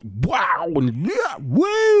it's just wow and yeah,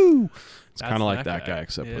 woo. It's kind of like that guy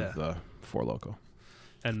except with Four Loko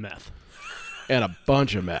and meth. and a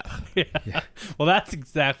bunch of meth. Yeah. Well, that's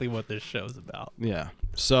exactly what this show's about. Yeah.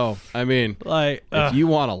 So I mean, Like, if you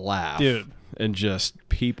want to laugh, dude, and just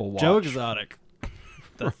people watch Joe Exotic.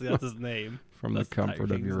 That's his name. from That's the comfort Tiger of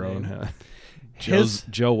King's your own name. head. His-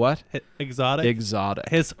 Joe what? Exotic. Exotic.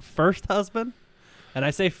 His first husband, and I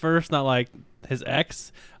say first, not like his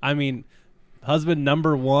ex. I mean, husband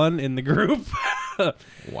number 1 in the group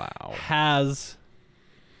Wow. has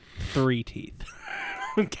 3 teeth.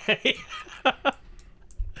 Okay.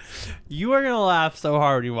 You are gonna laugh so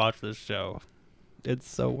hard when you watch this show. It's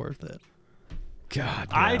so worth it. God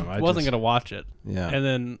I damn, wasn't gonna watch it. Yeah. And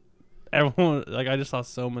then everyone, like, I just saw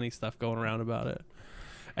so many stuff going around about it.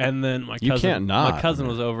 And then my cousin, my cousin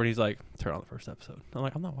was over and he's like, turn on the first episode. I'm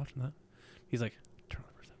like, I'm not watching that. He's like, turn on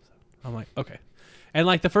the first episode. I'm like, okay. And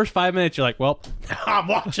like the first 5 minutes, you're like, well, I'm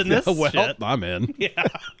watching this shit. I'm in. Yeah.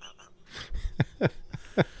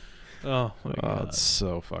 Oh my Oh, god. it's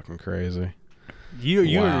so fucking crazy.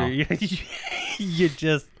 You Wow. you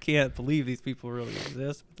just can't believe these people really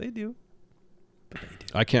exist, but they do.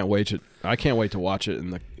 I can't wait to watch it in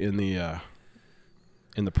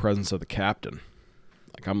the presence of the captain.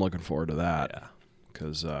 Like, I'm looking forward to that. Yeah.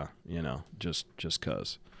 Because just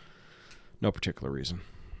cause. No particular reason.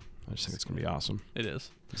 I just think it's gonna be awesome. It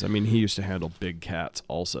is. 'Cause, I mean, he used to handle big cats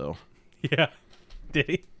also. Yeah. Did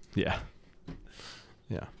he? Yeah.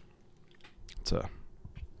 Yeah.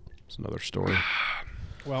 It's another story.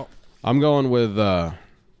 Well, I'm going with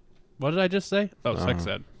what did I just say? Oh, sex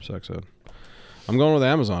ed. sex ed. I'm going with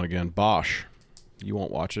Amazon again. Bosch. You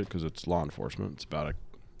won't watch it because it's law enforcement. It's about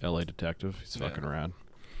a L.A. detective. He's Yeah. fucking rad.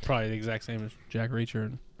 Probably the exact same as Jack Reacher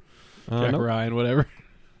and Nope. Ryan, whatever.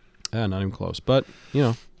 Yeah, not even close. But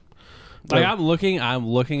Like Well- I'm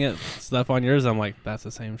looking at stuff on yours. I'm like, that's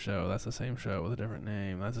the same show. That's the same show with a different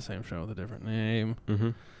name. That's the same show with a different name. Mm-hmm.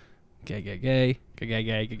 Gay.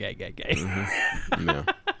 Yeah.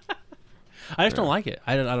 I just don't like it.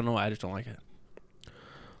 I don't know why. I just don't like it.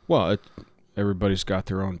 Well, everybody's got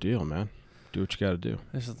their own deal, man. Do what you got to do.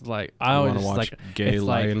 It's just like I You always want to just watch like gay it's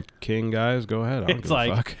like- Lion King guys? Go ahead. I don't It's give a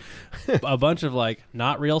like- fuck. a bunch of like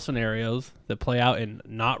not real scenarios that play out in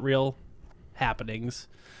not real happenings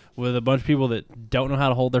with a bunch of people that don't know how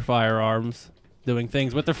to hold their firearms, doing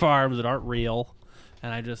things with their firearms that aren't real,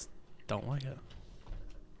 and I just don't like it.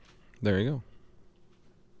 There you go.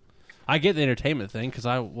 I get the entertainment thing because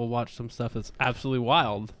I will watch some stuff that's absolutely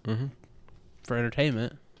wild Mm-hmm. for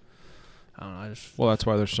entertainment. I don't know. I just Well, that's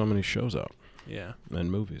why there's so many shows out yeah,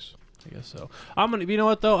 and movies. I guess so. I'm gonna. You know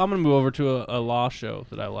what though? I'm gonna move over to a law show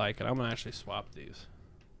that I like, and I'm gonna actually swap these.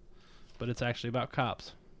 But it's actually about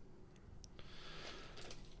cops,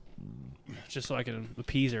 just so I can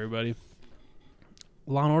appease everybody.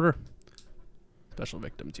 Law and Order, Special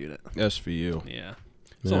Victims Unit. SVU. Yeah,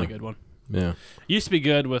 it's the Yeah. only good one. Yeah. Used to be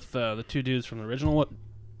good with the two dudes from the original one,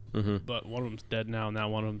 Mm-hmm. but one of them's dead now. Now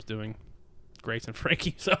one of them's doing Grace and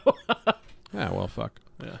Frankie. So Yeah. Well, fuck.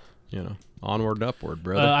 yeah. You know, onward and upward,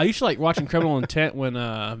 brother. I used to like watching Criminal Intent when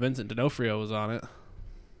Vincent D'Onofrio was on it.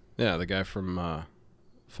 Yeah, the guy from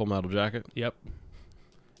Full Metal Jacket. Yep,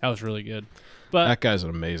 that was really good. But That guy's an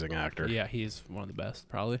amazing actor. yeah, he's one of the best,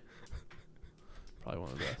 probably. Probably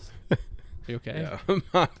one of the best. You okay? Yeah,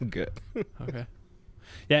 I'm good. Okay.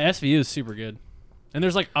 Yeah, SVU is super good, and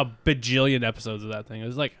there's like a bajillion episodes of that thing.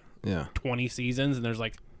 There's like Yeah, 20 seasons, and there's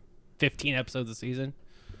like 15 episodes a season.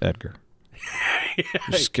 Edgar.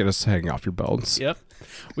 Just get us hanging off your bones. Yep.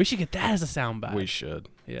 We should get that as a soundbite. We should.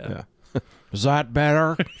 Yeah. Yeah. Is that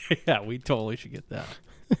better? Yeah, we totally should get that.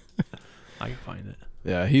 I can find it.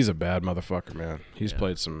 Yeah, he's a bad motherfucker, man. He's Yeah.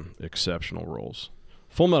 played some exceptional roles.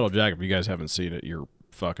 Full Metal Jacket, if you guys haven't seen it, you're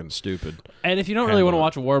fucking stupid. And if you don't really want to Handle it.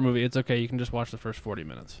 watch a war movie, it's okay. You can just watch the first 40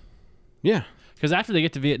 minutes. Yeah. Because after they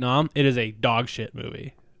get to Vietnam, it is a dog shit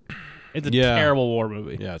movie. It's a Yeah. terrible war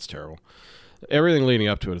movie. Yeah, it's terrible. Everything leading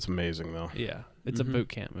up to it is amazing, though. Yeah. It's a boot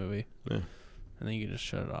camp movie. Yeah. And then you can just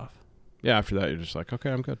shut it off. Yeah, after that, you're just like,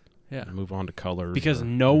 okay, I'm good. Yeah. Move on to colors. Because or-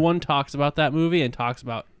 no one talks about that movie and talks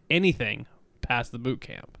about anything past the boot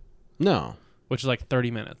camp, No. which is like 30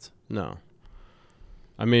 minutes. No.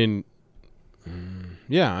 I mean,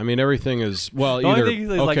 yeah, I mean, everything is, well, The only either, thing is,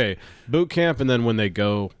 like- okay, boot camp, and then when they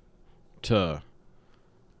go to,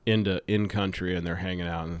 into in-country and they're hanging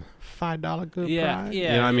out and $5 good Yeah, price.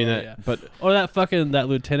 yeah, You know, I mean, yeah, that, yeah. but, Or that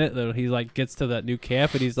lieutenant that he like gets to that new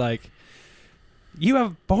camp and he's like, "You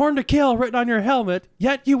have born to kill written on your helmet,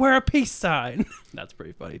 yet you wear a peace sign." That's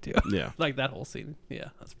pretty funny too. yeah. Like that whole scene. Yeah,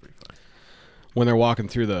 that's pretty funny. When they're walking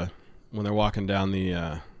down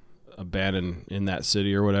the abandoned in that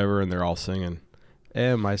city or whatever, and they're all singing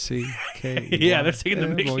M-I-C-K. Yeah, they're singing the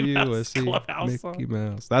Mickey Mouse M-O-U-S-E, Clubhouse Mickey song.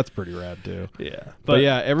 Mouse. That's pretty rad too. Yeah, But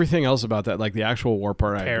yeah, everything else about that, like the actual war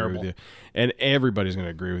part, I agree Terrible. with you, and everybody's gonna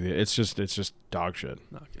agree with you. It's just dog shit.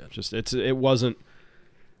 not good. Just it wasn't.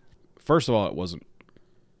 First of all, it wasn't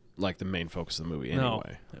like the main focus of the movie No,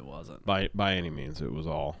 anyway. it wasn't. By any means, it was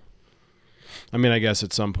all. I mean, I guess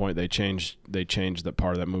at some point they changed that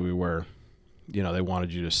part of that movie where, you know, they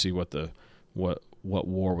wanted you to see what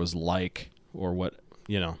war was like or what,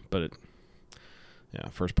 you know, but it. Yeah,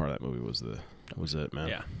 first part of that movie was it, man.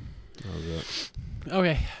 Yeah. That was it.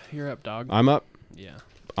 Okay, you're up, dog. I'm up. Yeah.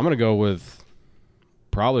 I'm gonna go with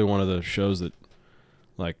probably one of the shows that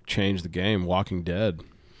like changed the game, Walking Dead.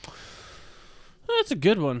 That's a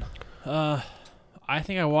good one. I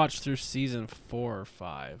think I watched through season 4 or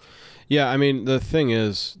 5. Yeah, I mean the thing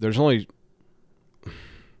is, there's only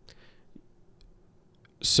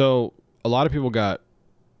so a lot of people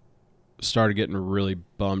started getting really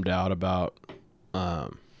bummed out about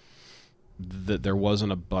that there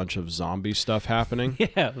wasn't a bunch of zombie stuff happening.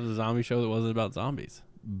 Yeah, it was a zombie show that wasn't about zombies.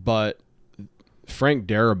 But Frank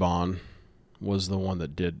Darabont was the one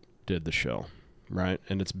that did the show, right?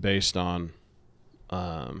 And it's based on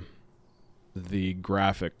the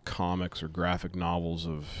graphic comics or graphic novels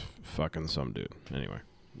of fucking some dude. Anyway,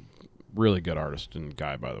 really good artist and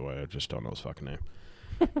guy, by the way. I just don't know his fucking name.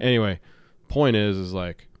 Anyway, point is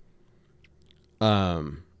like,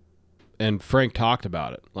 and Frank talked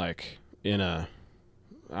about it, like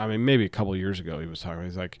maybe a couple years ago he was talking.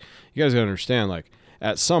 He's like, you guys gotta understand, like,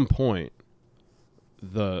 at some point,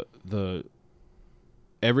 the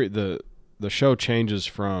show changes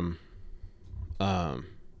from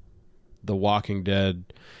The Walking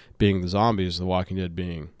Dead being the zombies, The Walking Dead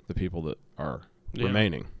being the people that are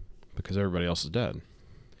remaining, because everybody else is dead.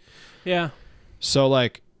 Yeah. So,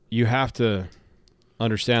 like, you have to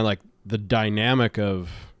understand, like, the dynamic of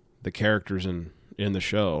the characters in the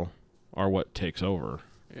show are what takes over,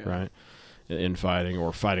 right? In fighting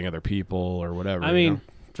or fighting other people or whatever. I mean,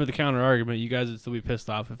 for the counter argument, you guys would still be pissed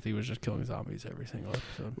off if he was just killing zombies every single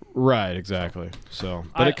episode. Right, exactly. So,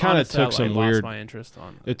 but it kind of took some lost weird. My interest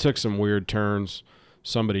on it took some weird turns.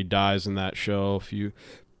 Somebody dies in that show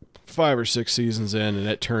 5 or 6 seasons in, and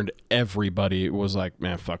it turned everybody. It was like,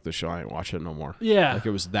 man, fuck this show. I ain't watching it no more. Yeah, like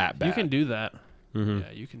it was that bad. You can do that. Mm-hmm.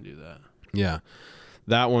 Yeah, you can do that. Yeah,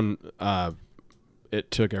 that one. It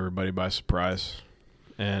took everybody by surprise,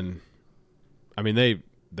 and I mean they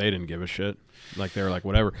didn't give a shit. Like, they were like,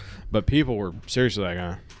 whatever. But people were seriously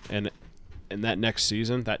like, and that next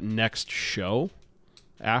season, that next show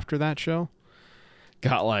after that show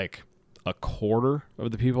got like a quarter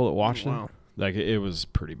of the people that watched it. Like, it was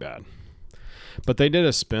pretty bad. But they did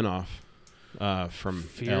a spinoff from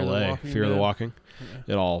LA, Fear of the Walking.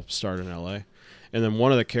 Yeah. It all started in LA. And then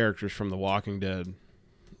one of the characters from The Walking Dead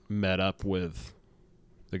met up with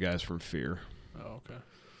the guys from Fear. Oh, okay.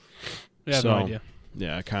 Yeah, I have no idea.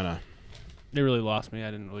 Yeah, I kind of... It really lost me.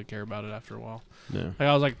 I didn't really care about it after a while. Yeah. Like,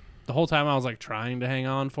 I was like, the whole time I was like trying to hang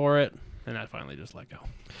on for it, and I finally just let go.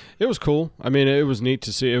 It was cool. I mean, it was neat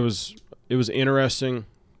to see. It was interesting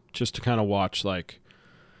just to kind of watch like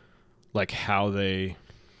how they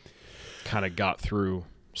kind of got through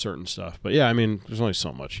certain stuff. But yeah, I mean, there's only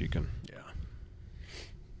so much you can. Yeah.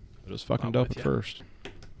 It was fucking dope at first,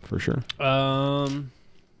 for sure.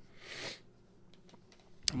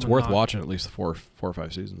 It's worth watching at least 4 or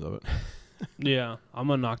 5 seasons of it. Yeah, I'm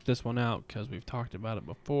gonna knock this one out because we've talked about it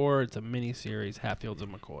before. It's a mini series, Hatfields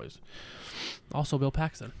and McCoys. Also, Bill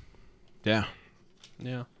Paxton. Yeah.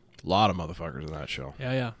 Yeah. A lot of motherfuckers in that show.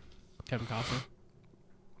 Yeah. Kevin Costner.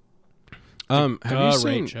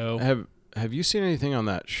 Have you seen anything on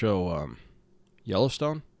that show,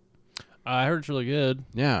 Yellowstone? I heard it's really good.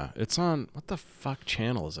 Yeah, it's on. What the fuck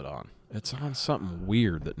channel is it on? It's on something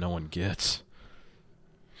weird that no one gets.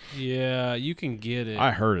 Yeah, you can get it.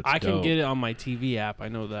 I heard it's I dope. can get it on my TV app. I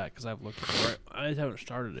know that because I've looked for it. I just haven't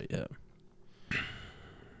started it yet.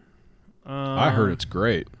 I heard it's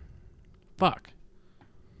great. Fuck.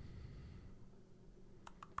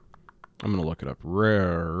 I'm going to look it up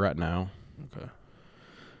right now. Okay.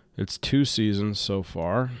 It's 2 seasons so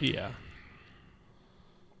far. Yeah.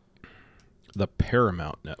 The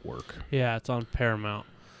Paramount Network. Yeah, it's on Paramount.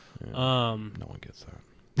 Yeah, no one gets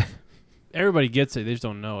that. Everybody gets it. They just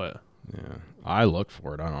don't know it. Yeah. I look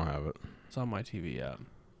for it. I don't have it. It's on my TV app.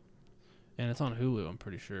 And it's on Hulu, I'm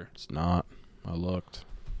pretty sure. It's not. I looked.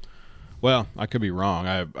 Well, I could be wrong.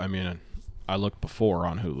 I mean, I looked before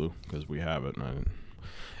on Hulu because we have it. And I didn't.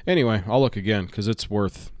 Anyway, I'll look again because it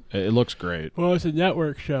looks great. Well, it's a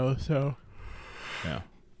network show, so. Yeah.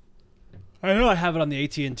 I know I have it on the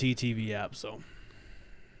AT&T TV app, so.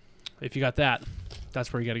 If you got that,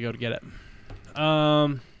 that's where you got to go to get it.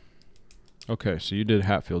 Okay, so you did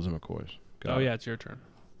Hatfields and McCoys. Got it. Yeah, it's your turn.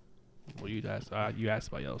 Well, you asked about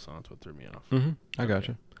Yellowstone. That's what threw me off. Mm-hmm. I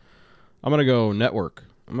gotcha. I'm gonna go network.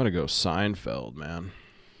 I'm gonna go Seinfeld, man.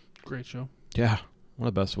 Great show. Yeah, one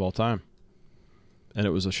of the best of all time. And it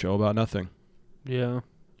was a show about nothing. Yeah.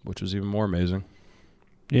 Which was even more amazing.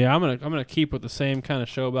 Yeah, I'm gonna keep with the same kind of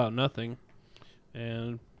show about nothing,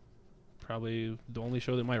 and probably the only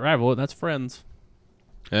show that might rival it. And that's Friends.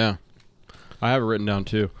 Yeah, I have it written down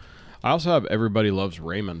too. I also have Everybody Loves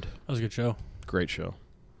Raymond. That was a good show. Great show.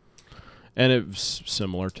 And it's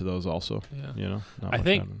similar to those also. Yeah. You know? I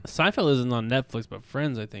think Seinfeld isn't on Netflix, but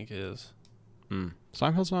Friends I think is.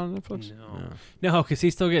 Seinfeld's not on Netflix? No, because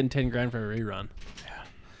he's still getting $10,000 for a rerun. Yeah.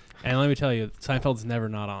 And let me tell you, Seinfeld's never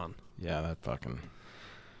not on. Yeah, that fucking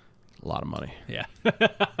A lot of money. Yeah.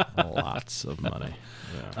 Lots of money.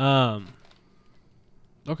 Yeah.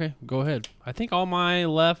 Okay, go ahead. I think all my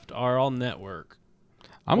left are all network.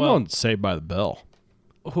 I'm going Saved by the Bell.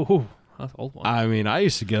 Ooh, that's an old one. I mean, I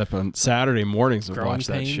used to get up on Saturday mornings and Growing watch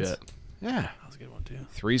that Pains? shit. Yeah. That was a good one too.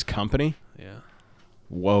 Three's Company. Yeah.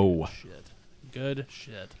 Whoa. Shit. Good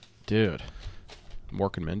shit. Dude.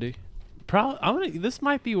 Mork and Mindy. Probably. This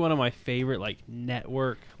might be one of my favorite like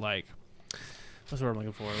network like. What's the word I'm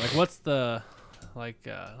looking for? Like, what's the like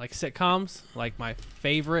sitcoms? Like my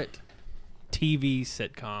favorite TV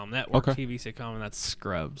sitcom, network Okay. TV sitcom, and that's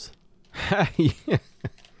Scrubs. Yeah.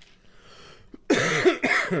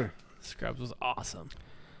 Scrubs was awesome.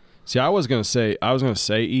 See, I was gonna say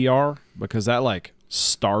ER because that like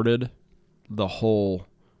started the whole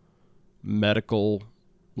medical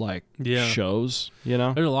like Yeah. shows, you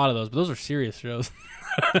know? There's a lot of those, but those are serious shows.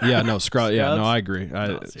 Yeah, no, Scrubs. Yeah, no, Scrubs? I agree. Not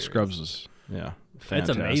serious. Scrubs is fantastic. It's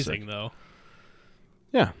amazing though.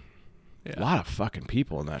 Yeah. Yeah. A lot of fucking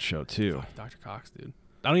people in that show too. Dr. Cox, dude.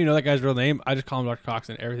 I don't even know that guy's real name. I just call him Dr. Cox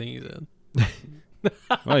in everything he's in.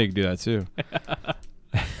 Well, you can do that too.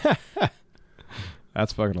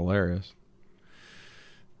 That's fucking hilarious.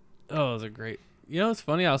 Oh, those are great. You know what's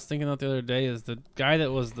funny? I was thinking about the other day is the guy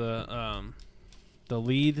that was the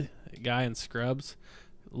lead guy in Scrubs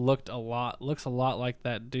looks a lot like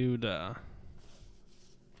that dude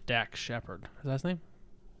Dax Shepard. Is that his name?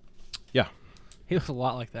 Yeah. He looks a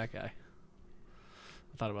lot like that guy.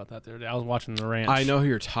 I thought about that the other day. I was watching The Ranch. I know who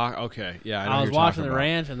you're talking. Okay, yeah, I know I who was you're watching talking The about.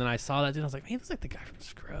 Ranch, and then I saw that dude. I was like, man, he looks like the guy from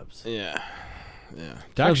Scrubs. Yeah, yeah.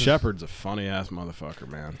 Scrubs Dax is- Shepard's a funny ass motherfucker,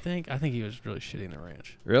 man. I think he was really shitty in The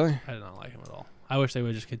Ranch. Really? I did not like him at all. I wish they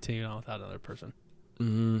would just continue on without another person.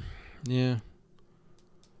 Yeah.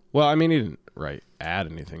 Well, I mean, he didn't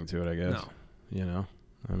add anything to it, I guess. No. You know,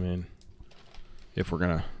 I mean, if we're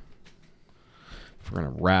gonna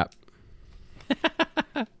rap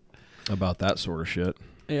about that sort of shit,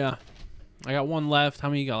 Yeah. I got one left. How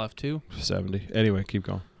many you got left? 2? 70. Anyway, keep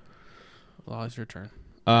going. Well, it's your turn.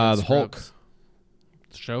 The Hulk, Scrubs.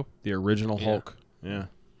 Show? the original Yeah. Hulk. Yeah.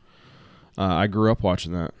 I grew up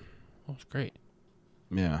watching that. Oh, it's great.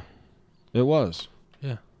 Yeah. It was.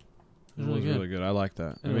 Yeah. It It was was really good. really good. I like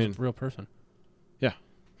that. And I it mean, was a real person. yeah.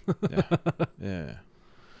 Yeah.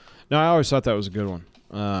 No, I always thought that was a good one.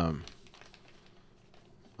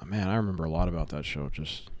 Man, I remember a lot about that show.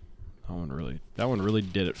 Just that one really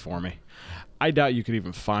did it for me. I doubt you could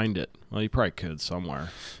even find it. Well, you probably could somewhere.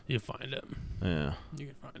 You find it. Yeah. You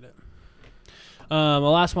can find it. The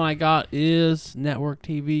last one I got is network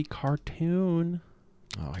TV cartoon.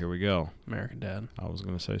 Oh, here we go. American Dad. I was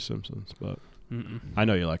gonna say Simpsons, but Mm-mm. I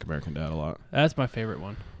know you like American Dad a lot. That's my favorite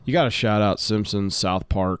one. You got to shout out Simpsons, South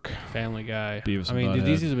Park. Family Guy. Beavis I and mean, dude, Butthead.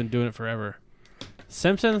 these have been doing it forever.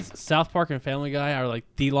 Simpsons, South Park, and Family Guy are like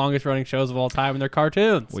the longest running shows of all time, and they're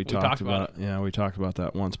cartoons. We talked about it. Yeah, we talked about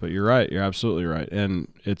that once, but you're right. You're absolutely right, and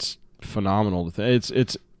it's phenomenal to think.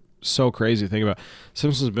 It's so crazy to think about.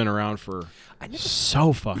 Simpsons has been around for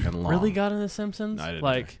so fucking long. Really got into Simpsons? I didn't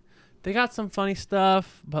like, either. they got some funny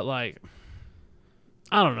stuff, but like,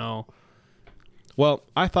 I don't know. Well,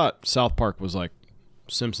 I thought South Park was like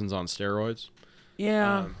Simpsons on steroids.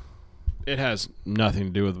 Yeah. It has nothing to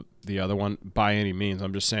do with the other one by any means.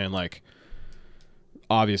 I'm just saying, like,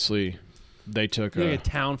 obviously, they took like a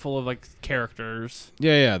town full of like characters.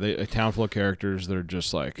 a town full of characters that are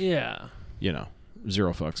just like, Yeah.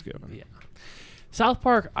 zero fucks given. Yeah. South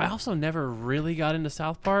Park, I also never really got into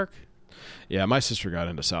South Park. Yeah, my sister got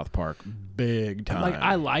into South Park big time. Like,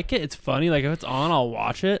 I like it. It's funny. Like, if it's on, I'll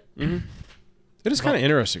watch it. It is kind of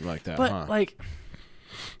interesting like that, But huh? like,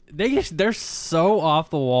 they're so off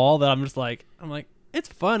the wall that I'm like, it's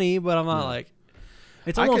funny, but I'm not like,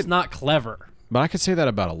 it's I almost could- not clever. But I could say that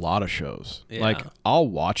about a lot of shows. Yeah. Like, I'll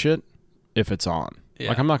watch it if it's on. Yeah.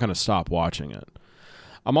 Like, I'm not going to stop watching it.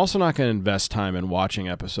 I'm also not going to invest time in watching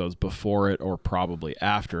episodes before it or probably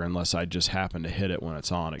after unless I just happen to hit it when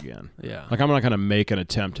it's on again. Yeah. Like, I'm not going to make an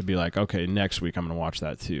attempt to be like, okay, next week I'm going to watch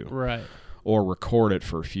that too. Right. Or record it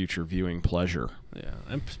for future viewing pleasure. Yeah.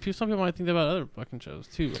 And some people might think that about other fucking shows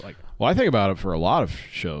too. Like, Well, I think about it for a lot of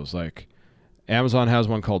shows. Like, Amazon has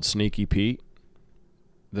one called Sneaky Pete.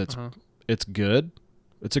 That's It's good.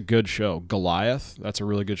 It's a good show. Goliath. That's a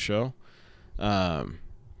really good show.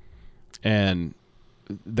 And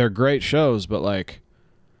they're great shows, but like,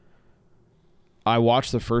 I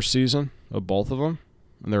watched the first season of both of them,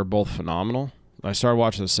 and they were both phenomenal. I started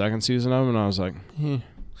watching the second season of them, and I was like,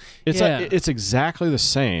 it's Yeah. like, it's exactly the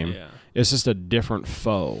same. yeah. It's just a different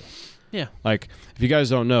foe. Yeah. Like, if you guys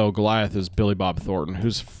don't know, Goliath is Billy Bob Thornton,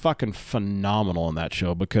 who's fucking phenomenal in that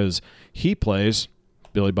show because he plays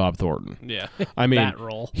Billy Bob Thornton. Yeah. I mean, that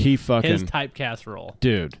role. he fucking His typecast role.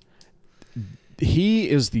 dude. He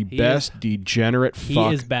is the best degenerate He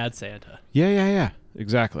fuck. is Bad Santa. Yeah,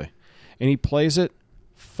 exactly. And he plays it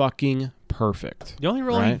fucking perfect. The only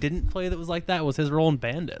role he right? didn't play that was like that was his role in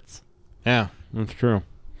Bandits. Yeah, that's true.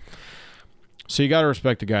 So you got to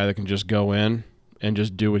respect a guy that can just go in and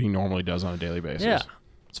just do what he normally does on a daily basis. Yeah.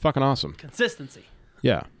 It's fucking awesome. Consistency.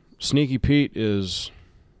 Yeah. Sneaky Pete is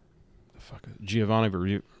Giovanni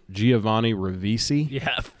Ribisi.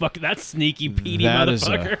 Yeah, fuck that sneaky Petey That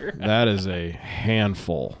motherfucker. is a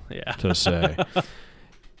handful Yeah. to say.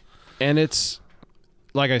 And it's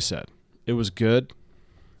like I said, it was good,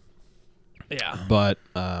 Yeah. but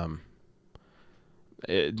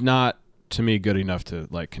not to me good enough to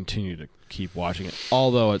like continue to keep watching it.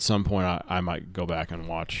 Although at some point I might go back and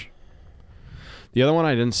watch. The other one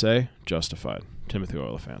I didn't say, Justified. Timothy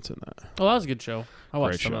Olyphant's in that. Oh, that was a good show. I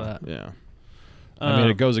watched Great some show. of that. Yeah. I mean,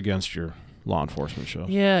 it goes against your law enforcement show.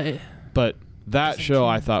 Yeah. But that show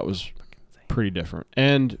I thought was pretty different.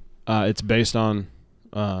 And it's based on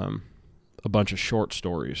a bunch of short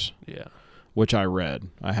stories, Yeah. which I read.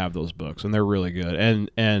 I have those books, and they're really good.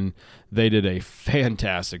 And they did a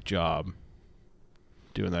fantastic job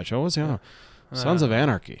doing that show. What was the other one? Sons of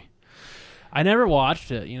Anarchy. I never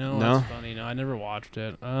watched it. You know, No? that's funny. No, I never watched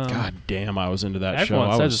it. God damn, I was into that show. everyone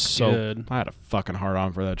I says was it's so good. I had a fucking hard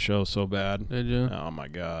on for that show so bad. Did you? Oh my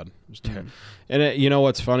god, it was terrible. And you know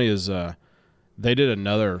what's funny is they did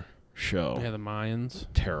another show. Yeah, the Mayans.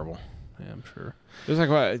 Terrible. Yeah, I'm sure. It was like,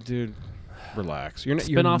 what, dude, relax. You're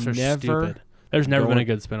Spinoffs are never, stupid. There's never been a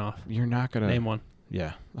going- good spinoff. You're not gonna Name one.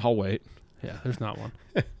 Yeah, I'll wait. Yeah, there's not one.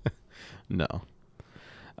 No.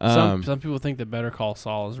 Some people think that Better Call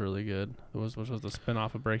Saul is really good. Which was the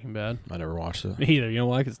spinoff of Breaking Bad. I never watched it. Me either. You know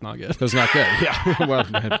why? 'Cause it's not good. It's not good. Yeah. Well,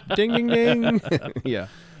 ding, ding, ding. Yeah.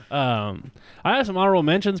 I have some honorable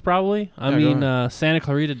mentions probably. I Yeah, go mean, Santa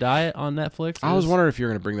Clarita Diet on Netflix. I was is- wondering if you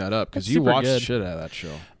were going to bring that up because It's you super watched the good. shit out of that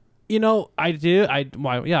show. You know, I do.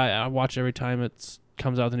 I watch every time it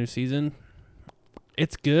comes out the new season.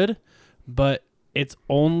 It's good, but it's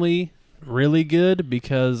only really good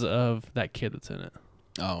because of that kid that's in it.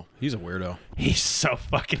 Oh, he's a weirdo. He's so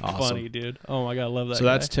fucking Awesome. funny, dude. Oh my god, I love that. So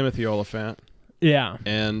that's Timothy Oliphant yeah,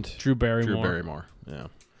 and Drew Barrymore. Drew Barrymore. Yeah.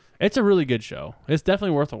 It's a really good show. It's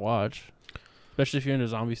definitely worth a watch, especially if you're into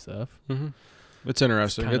zombie stuff. Mm-hmm. It's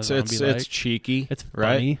interesting. kinda It's zombie-like. cheeky. It's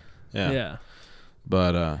right? funny. Yeah. Yeah.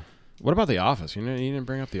 But what about The Office? You didn't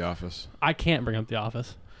bring up The Office I can't bring up The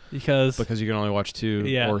Office because because you can only watch 2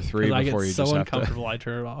 yeah, or 3 'cause before I get you so just have to. uncomfortable. I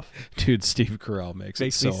turn it off. Dude, Steve Carell makes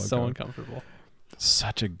Makes it me so so uncomfortable. uncomfortable.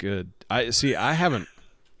 Such a good. I haven't.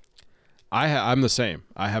 I'm the same.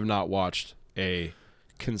 I have not watched a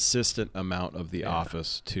consistent amount of The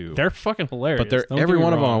Office to. They're fucking hilarious. but Don't every get me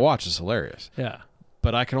one of them I wrong. watch is hilarious. Yeah.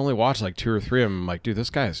 But I can only watch like 2 or 3 of them. I'm like, dude,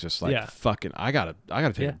 this guy is just like Yeah. fucking. I gotta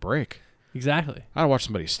take Yeah. a break. Exactly. I gotta watch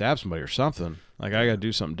somebody stab somebody or something. Like I gotta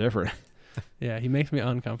do something different. Yeah, he makes me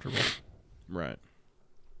uncomfortable. Right.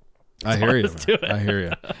 I hear you. Let's do it. I hear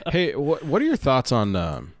you. Hey, what are your thoughts on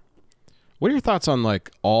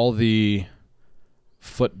like all the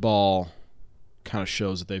football kind of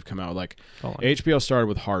shows that they've come out with? Like Don't like HBO started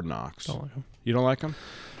with Hard Knocks. Don't like him. You don't like them?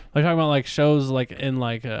 Like talking about like shows like in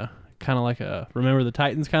like a kind of like a Remember the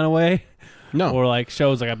Titans kind of way, No. or like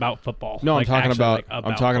shows like about football. No, Like, I'm talking actually, about like,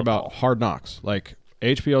 I'm talking football. about Hard Knocks. Like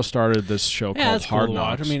HBO started this show Yeah, called it's cool Hard to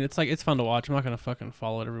watch. Knocks. I mean, it's fun to watch. I'm not gonna fucking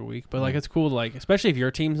follow it every week, but like it's cool to like, especially if your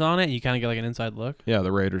team's on it, you kind of get like an inside look. yeah,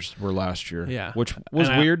 the Raiders were last year. Yeah, Which was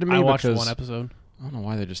And weird to me I watched because one episode. I don't know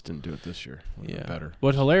why they just didn't do it this year. Would've been Yeah, better.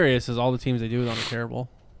 What's hilarious is all the teams they do it on are terrible.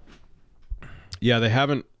 Yeah, they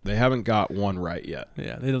haven't got one right yet.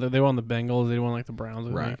 Yeah, they won the Bengals. They won like the Browns,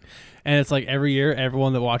 I Right. think. And it's like every year,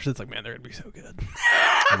 everyone that watches it's like, man, they're gonna be so good.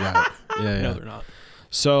 Right. Yeah. No, they're not.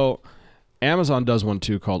 So Amazon does one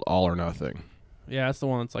too called All or Nothing. Yeah, that's the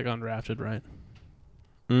one that's like undrafted, right?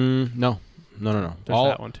 No. There's All,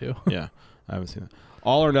 that one too. Yeah, I haven't seen that.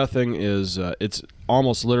 All or Nothing is it's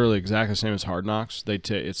almost literally exactly the same as Hard Knocks. They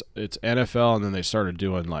it's NFL and then they started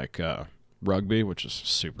doing like rugby, which is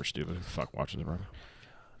super stupid. Who the fuck watches the rugby?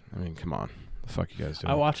 I mean, come on, the fuck you guys do?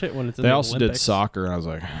 I watch it when it's in They the also Olympics. did soccer, and I was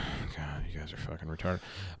like, God, you guys are fucking retarded.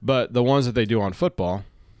 But the ones that they do on football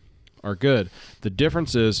are good. The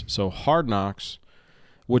difference is, so Hard Knocks,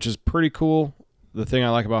 which is pretty cool. The thing I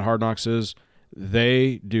like about Hard Knocks is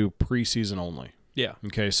they do preseason only. Yeah.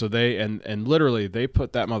 Okay, so they and literally they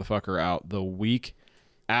put that motherfucker out the week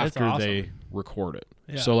after awesome. they record it.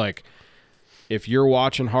 Yeah. So like, if you're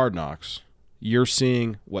watching Hard Knocks, you're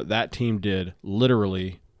seeing what that team did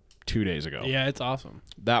literally 2 days ago. Yeah, it's awesome.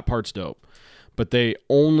 That part's dope. But they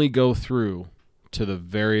only go through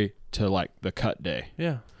to like the cut day,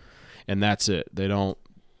 Yeah. and that's it. They don't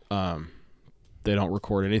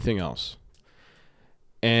record anything else.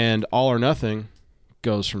 And All or Nothing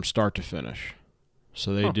goes from start to finish.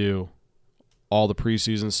 So they do all the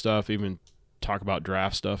preseason stuff, even talk about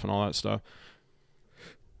draft stuff and all that stuff.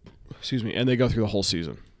 Excuse me. And they go through the whole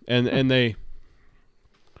season. And they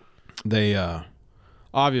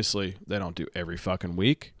obviously they don't do every fucking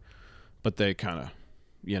week, but they kind of,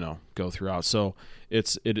 go throughout. So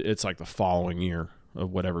it's like the following year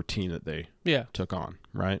of whatever team that they took on,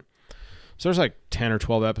 right? So there's like 10 or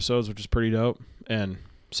 12 episodes, which is pretty dope. And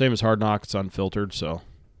same as Hard Knocks, it's unfiltered, so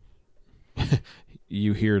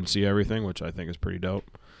you hear and see everything, which I think is pretty dope.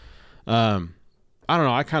 I don't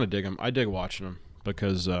know. I kind of dig them. I dig watching them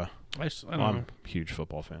because I'm a huge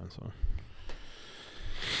football fan, so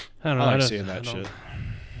I don't know. I like seeing that shit.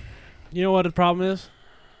 You know what the problem is?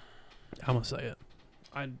 I'm gonna say it.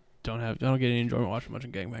 I don't get any enjoyment watching much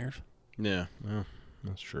of Gangbangers. Yeah,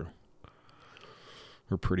 that's true.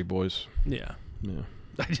 We're pretty boys. Yeah. Yeah.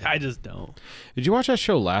 I just don't. Did you watch that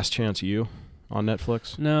show Last Chance U on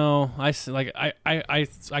Netflix? No,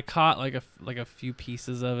 I caught like a few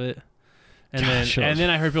pieces of it, and then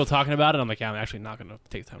I heard people talking about it. I'm like, yeah, I'm actually not gonna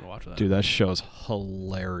take the time to watch that. Dude, that show's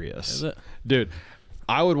hilarious. Is it? Dude,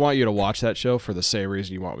 I would want you to watch that show for the same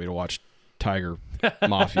reason you want me to watch Tiger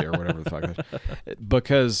Mafia or whatever the fuck it is.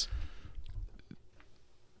 Because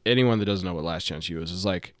anyone that doesn't know what Last Chance U is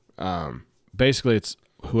like, basically it's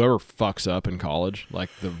whoever fucks up in college, like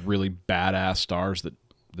the really badass stars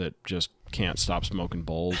that just can't stop smoking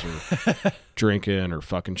bowls or drinking or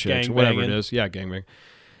fucking chicks or whatever it is. Yeah, gangbang.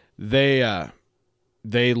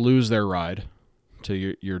 They lose their ride to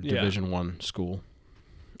your Division I school,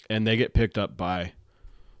 and they get picked up by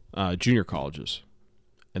junior colleges,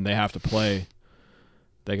 and they have to play.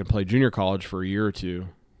 They can play junior college for a year or two,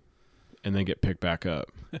 and then get picked back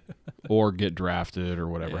up, or get drafted or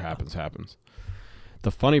whatever happens.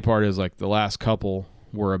 The funny part is, like, the last couple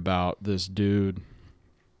were about this dude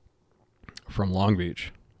from Long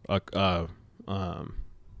Beach, a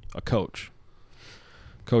coach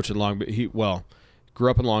in Long Beach. He grew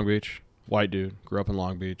up in Long Beach, white dude, grew up in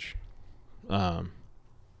Long Beach, got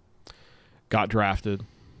drafted,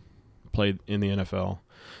 played in the NFL,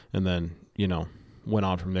 and then went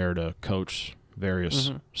on from there to coach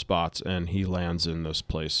various spots, and he lands in this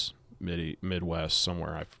place Midwest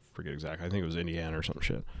somewhere. I forget exactly. I think it was Indiana or some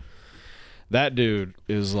shit. That dude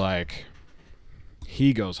is like,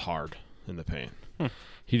 he goes hard in the paint.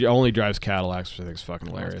 He only drives Cadillacs, which I think is fucking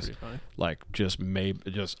hilarious. Like just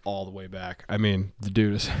all the way back. I mean, the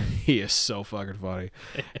dude he is so fucking funny,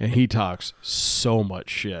 and he talks so much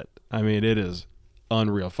shit. I mean, it is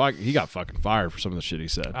unreal. He got fucking fired for some of the shit he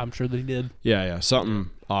said. I'm sure that he did. Yeah.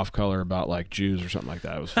 Something off color about like Jews or something like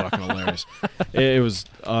that. It was fucking hilarious. It was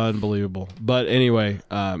unbelievable. But anyway,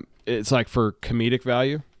 it's like for comedic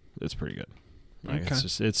value, it's pretty good. Like, okay.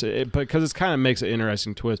 It's because it kind of makes an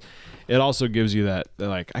interesting twist. It also gives you that,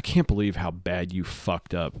 like, I can't believe how bad you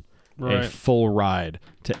fucked up a full ride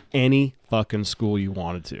to any fucking school you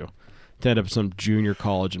wanted to end up some junior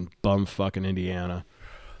college in bum fucking Indiana.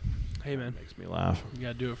 Hey, man. Makes me laugh. You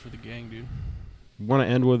gotta do it for the gang, dude. Want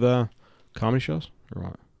to end with comedy shows or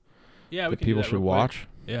what? Yeah, we that can people do that should real watch.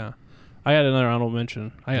 quick. Yeah, I had another honorable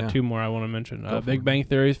mention. I got two more I want to mention. Big Bang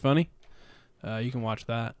Theory is funny. You can watch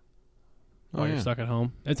that while you're stuck at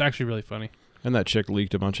home. It's actually really funny. And that chick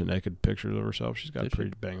leaked a bunch of naked pictures of herself. She's got a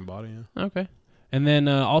pretty banging body. Yeah. Okay. And then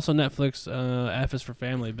also Netflix, F is for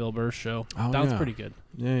Family, Bill Burr's show. Oh, that was pretty good.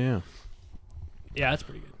 Yeah. Yeah, that's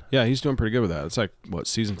pretty good. Yeah, he's doing pretty good with that. It's like, what,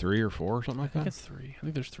 season 3 or 4 or something like that? I think it's 3. I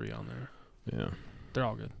think there's 3 on there. Yeah. They're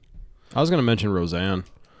all good. I was going to mention Roseanne.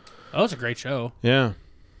 Oh, it's a great show. Yeah.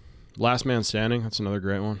 Last Man Standing. That's another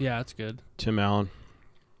great one. Yeah, it's good. Tim Allen.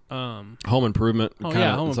 Home Improvement. Oh,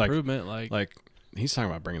 yeah, Home Improvement. Like, he's talking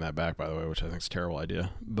about bringing that back, by the way, which I think is a terrible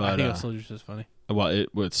idea. But I think it's still just as funny. Well,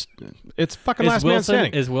 it's fucking Last Man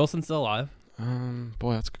Standing. Is Wilson still alive?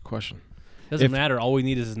 Boy, that's a good question. Doesn't matter. All we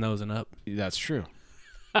need is his nose and up. That's true.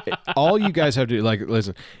 All you guys have to do, like,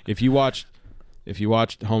 listen, if you watched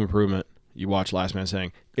Home Improvement, you watch Last Man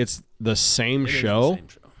Standing, it's the same show,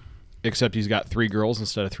 except he's got 3 girls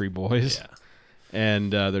instead of 3 boys. Yeah.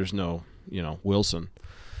 And there's no, Wilson.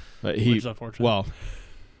 But which is unfortunate. Well,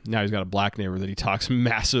 now he's got a black neighbor that he talks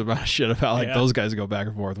massive amount of shit about. Like, those guys go back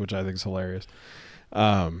and forth, which I think is hilarious.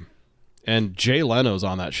 And Jay Leno's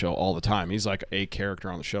on that show all the time. He's like a character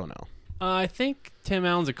on the show now. I think Tim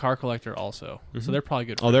Allen's a car collector also, so they're probably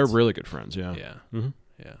good friends. Oh, they're really good friends, yeah. Yeah. Mm-hmm.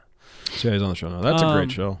 Yeah. So yeah, he's on the show now. That's a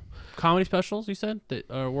great show. Comedy specials, you said,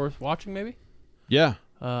 that are worth watching maybe? Yeah.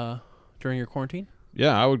 During your quarantine?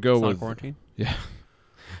 Yeah, I would go it's with... not quarantine? Yeah.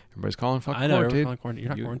 Everybody's calling fucking I know. quarantine. You're quarantined.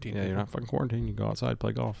 You're not quarantined. Yeah, you're not fucking quarantined. You go outside,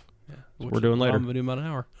 play golf. Yeah. That's what we're doing later. I'm going to do about an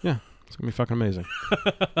hour. Yeah. It's going to be fucking amazing.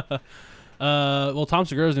 Well, Tom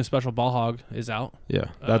Segura's new special, Ball Hog, is out. Yeah.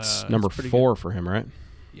 That's It's number pretty 4 for him, right?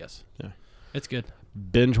 Yes. Yeah. It's good.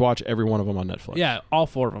 Binge watch every one of them on Netflix. Yeah, all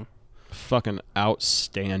 4 of them. Fucking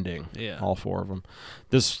outstanding. Yeah. All 4 of them.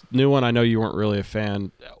 This new one, I know you weren't really a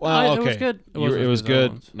fan. Well, okay. It was good. It was as the other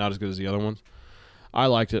good. ones. Not as good as the other ones. I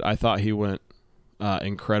liked it. I thought he went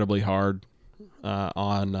incredibly hard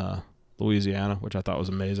on Louisiana, which I thought was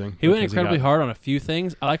amazing. He went incredibly hard on a few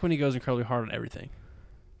things. I like when he goes incredibly hard on everything.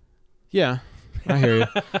 Yeah, I hear you.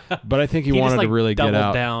 But I think he wanted just, like, to really get doubled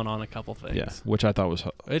out. down on a couple things. Yeah, which I thought was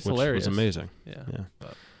It's which hilarious. was amazing. Yeah. Yeah.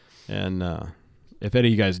 But- And if any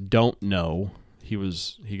of you guys don't know,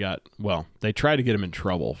 they tried to get him in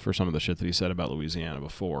trouble for some of the shit that he said about Louisiana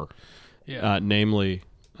before. Yeah. Namely,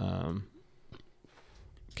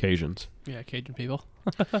 Cajuns. Yeah, Cajun people.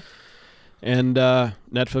 And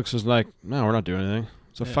Netflix was like, no, we're not doing anything.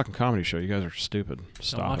 It's a Yeah. fucking comedy show. You guys are stupid.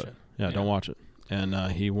 Stop watch it. Yeah, Yeah. don't watch it. And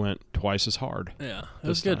he went twice as hard. Yeah. It this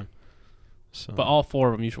was good. time. So But all 4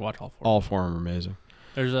 of them, you should watch all 4. all 4 of them are amazing.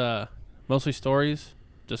 There's Mostly Stories,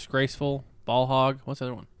 Disgraceful, Ball Hog. What's the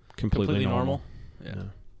other one? Completely normal. Yeah.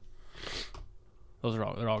 Yeah.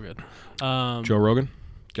 They're all good. Joe Rogan,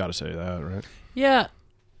 got to say that, right? Yeah.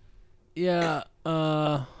 Yeah.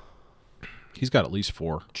 He's got at least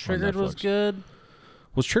 4. Triggered on was Netflix. good.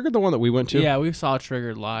 Was Triggered the one that we went to? Yeah, we saw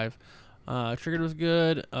Triggered live. Triggered was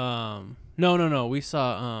good. No. We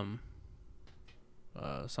saw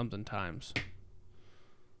Something Times.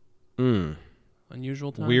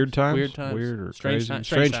 Unusual Times. Weird Times? Weird Times. Weird or Strange crazy? Times.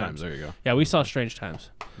 Strange Times. There you go. Yeah, we saw Strange Times.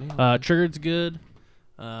 Triggered's good.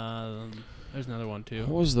 There's another one too.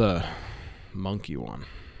 What was the monkey one?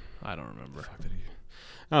 I don't remember.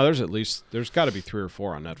 Oh, there's got to be 3 or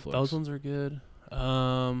 4 on Netflix. Those ones are good.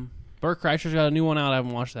 Bert Kreischer's got a new one out. I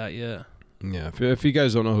haven't watched that yet. Yeah, if you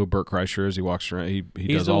guys don't know who Bert Kreischer is, he walks around. He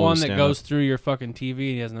He's does the all one his that stand-up. goes through your fucking TV and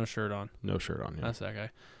he has no shirt on. No shirt on. Yeah. That's that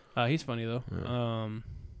guy. He's funny though. Yeah.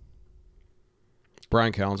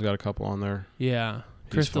 Brian Callen's got a couple on there. Yeah.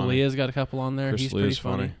 He's Chris funny. D'Elia's got a couple on there. Chris He's D'Elia's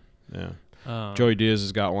pretty funny. Yeah. Joey Diaz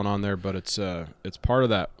has got one on there, but it's part of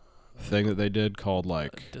that thing that they did called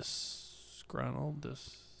like Disgruntled,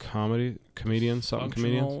 comedian, something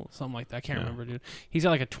comedians. functional, something like that. I can't Yeah. remember, dude. He's got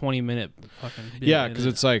like a 20-minute fucking. bit Yeah, in because it.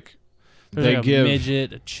 it's like There's they like give a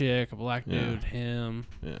midget, a chick, a black Yeah. dude, him.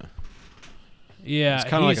 yeah. Yeah, It's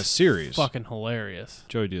kinda like he's a series. Fucking hilarious,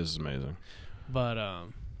 Joey Diaz is amazing. but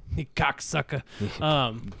he cocksucker.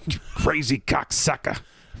 Crazy cocksucker.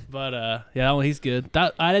 But yeah, that one, he's good.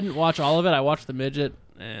 That I didn't watch all of it. I watched the midget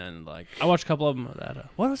and like I watched a couple of them.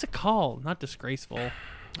 What was it called? Not Disgraceful.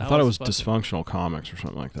 I thought it was fucking- Dysfunctional Comics or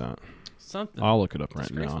something like that. something. I'll look it up right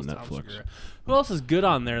now on Disgraceful's Tom Netflix. Segura. Who else is good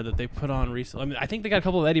on there that they put on recently? I mean, I think they got a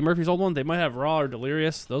couple of Eddie Murphy's old ones. They might have Raw or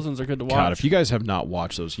Delirious. Those ones are good to watch. God, if you guys have not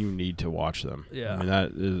watched those, you need to watch them. Yeah. I mean,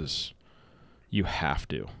 that is, you have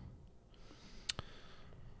to.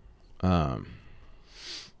 I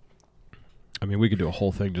mean, we could do a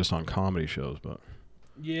whole thing just on comedy shows, but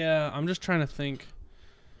Yeah, I'm just trying to think.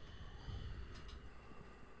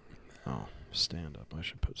 stand up. I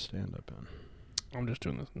should put stand up in. I'm just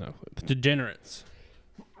doing this Netflix. Degenerates.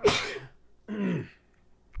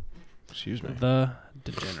 Excuse me. The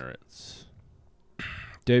Degenerates.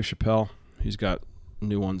 Dave Chappelle, he's got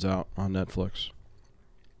new ones out on Netflix.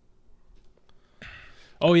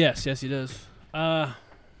 Oh yes, he does. I'm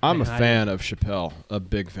Man, a fan of Chappelle, a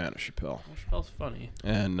big fan of Chappelle. Well, Chappelle's funny.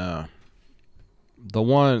 And the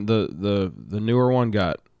one, the newer one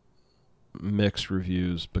got mixed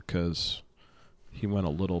reviews because he went a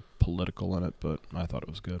little political in it, but I thought it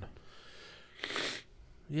was good.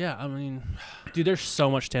 Yeah, I mean, dude, there's so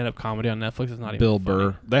much stand-up comedy on Netflix. It's not Bill even funny.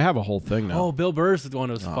 Burr, they have a whole thing now. Oh, Bill Burr's the one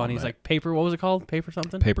that was Oh, funny. He's man. like Paper. What was it called? Paper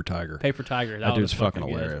something. Paper Tiger. Paper Tiger. That one dude's was fucking good.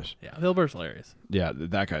 hilarious. Yeah, Bill Burr's hilarious. Yeah,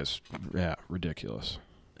 that guy's ridiculous.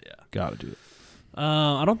 Yeah. Gotta do it.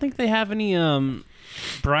 I don't think they have any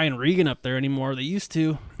Brian Regan up there anymore. They used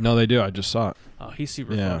to. No, they do. I just saw it. Oh, he's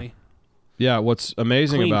super Yeah. funny. Yeah, what's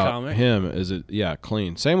amazing Clean about comic. him is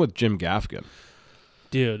clean. Same with Jim Gaffigan.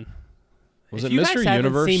 Dude. Was if it you Mr. guys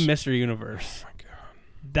Universe? haven't seen Mr. Universe, Oh my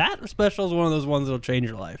God. that special is one of those ones that'll change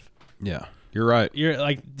your life. Yeah, you're right. You're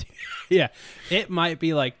like, yeah, it might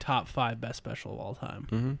be like top 5 best special of all time.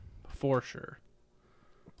 Mm-hmm. For sure.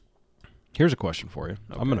 Here's a question for you.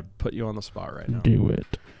 Okay. I'm going to put you on the spot right now. Do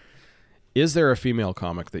it. Is there a female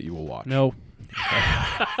comic that you will watch? No.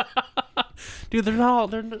 Dude, they're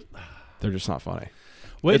not. They're just not funny.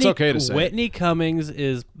 Whitney, okay to say. Whitney Cummings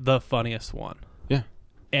is the funniest one. Yeah.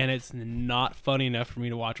 and it's not funny enough for me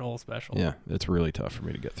to watch a whole special. Yeah, it's really tough for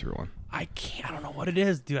me to get through one. I can't. I don't know what it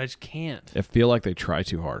is, dude. I just can't. I feel like they try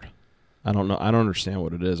too hard. I don't know. I don't understand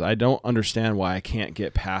what it is. I don't understand why I can't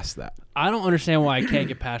get past that. I don't understand why I can't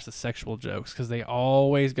get past the sexual jokes because they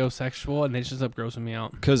always go sexual and they just end up grossing me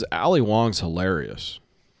out. Because Ali Wong's hilarious,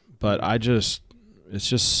 but it's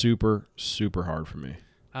just super, super hard for me.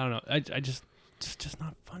 I don't know. It's just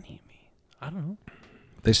not funny to me. I don't know.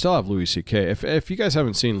 They still have Louis C.K. If you guys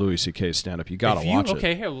haven't seen Louis C.K.'s stand-up, you got to watch it.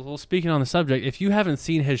 Okay, here. Well, speaking on the subject, if you haven't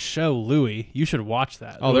seen his show, Louis, you should watch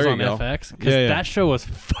that. Oh, it was there on you go. FX. Because that show was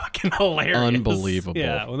fucking hilarious. Unbelievable.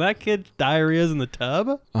 Yeah, when that kid diarrhea's in the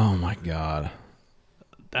tub, Oh, my God.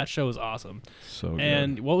 that show was awesome. So good.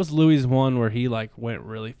 And what was Louis' one where he like went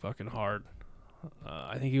really fucking hard?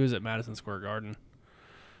 I think he was at Madison Square Garden.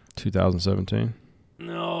 2017?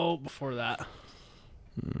 No, before that.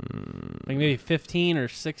 Like maybe 15 or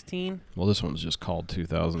 16. Well, this one's just called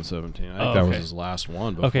 2017. I think Oh, that was okay. his last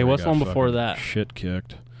one. Before Okay, he what's got one before fucking that? Shit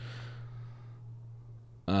kicked.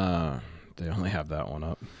 They only have that one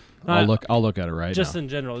up. Uh, I'll look at it right Just now. in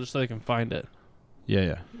general, just so they can find it.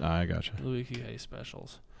 Yeah. I gotcha. Louis C.K.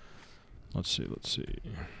 specials. Let's see.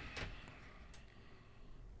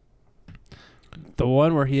 The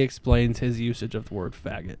one where he explains his usage of the word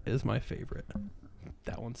faggot is my favorite.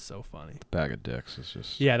 That one's so funny. Bag of Dicks is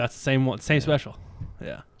just. Yeah, that's the same one, same special.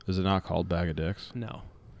 Yeah. Is it not called Bag of Dicks? No,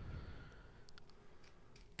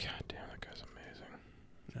 God damn, that guy's amazing.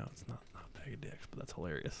 no, it's not bag of dicks, but that's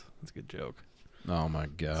hilarious. That's a good joke. Oh my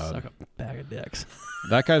God. Suck a bag of dicks.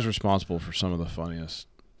 That guy's responsible for some of the funniest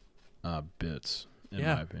bits, in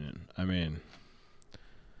Yeah. my opinion. I mean,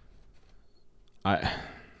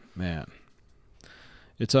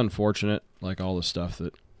 it's unfortunate, like all the stuff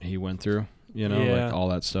that he went through, Yeah. like all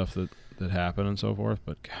that stuff that happened and so forth.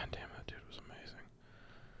 But God damn, that dude was amazing.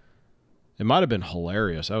 It might have been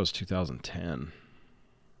hilarious. That was 2010.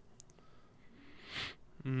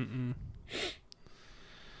 Mm-mm.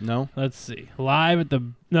 No? Let's see.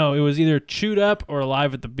 No, it was either Chewed Up or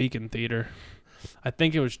Live at the Beacon Theater. I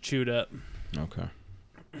think it was Chewed Up. Okay.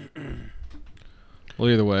 Well,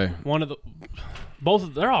 either way,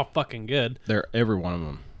 They're all fucking good. they're every one of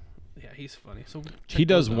them. Yeah, he's funny. So He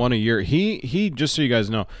does one a year. He just so you guys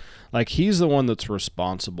know, like he's the one that's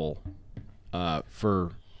responsible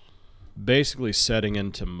for basically setting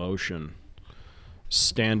into motion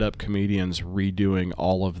stand-up comedians redoing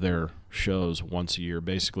all of their shows once a year,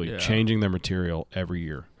 basically changing their material every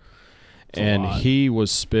year. And he was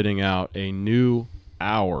spitting out a new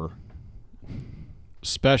hour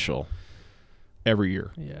special every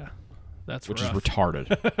year. Yeah, that's which rough. is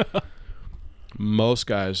retarded. Most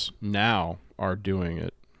guys now are doing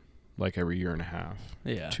it like every year and a half.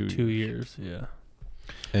 Yeah, 2 years. Yeah,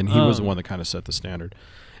 and he was the one that kind of set the standard.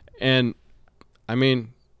 And I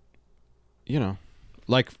mean,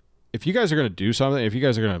 like if you guys are gonna do something, if you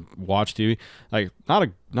guys are gonna watch TV, like not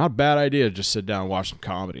a bad idea to just sit down and watch some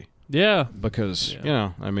comedy. Yeah, Because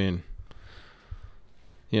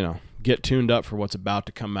get tuned up for what's about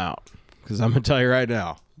to come out. Because I'm gonna tell you right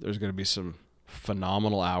now, there's gonna be some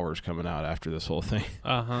phenomenal hours coming out after this whole thing.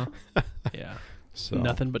 Yeah. So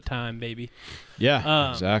Nothing but time, baby.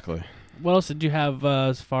 Yeah, exactly. What else did you have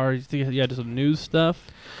as far as just some news stuff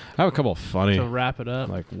I have a couple of funny, to wrap it up?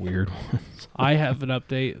 like weird ones. I have an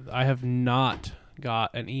update. I have not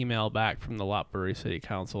got an email back from the Lopbury City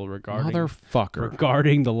Council regarding Motherfucker.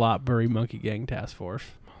 the Lopbury Monkey Gang Task Force.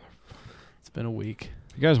 It's been a week.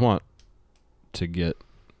 You guys want to get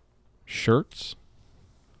shirts?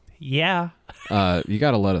 Yeah. You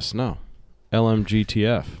got to let us know.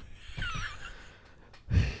 LMGTF.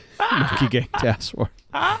 Monkey Gang Task Force.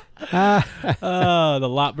 The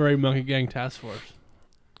Lopbury Monkey Gang Task Force.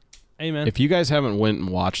 Amen. If you guys haven't went and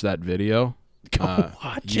watched that video,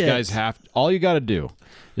 watch you it. guys all you got to do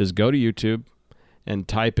is go to YouTube and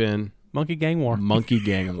type in Monkey Gang War. Monkey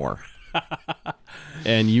Gang War.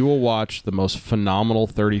 And you will watch the most phenomenal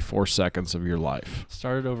 34 seconds of your life.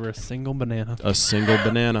 Started over a single banana. A single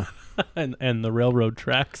banana. and the railroad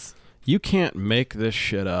tracks. You can't make this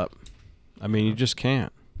shit up. I mean, you just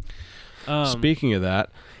can't. Speaking of that,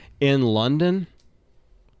 in London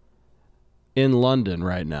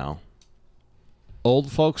right now,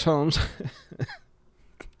 old folks' homes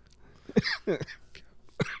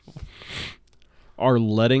are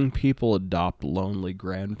letting people adopt lonely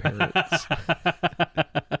grandparents.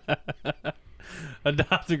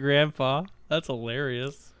 Adopt a grandpa. That's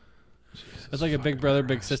hilarious. It's like a big brother,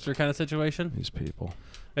 big sister kind of situation. These people.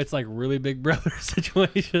 It's like really big brother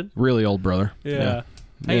situation. Really old brother. Yeah.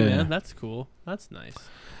 Hey, Yeah. man, that's cool. That's nice.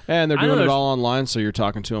 And they're I know doing it there's- all online, so you're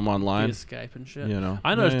talking to them online. Via Skype and shit. You know.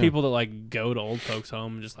 I know Yeah, there's yeah. people that like go to old folks'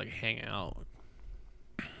 home and just like hang out.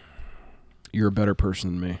 You're a better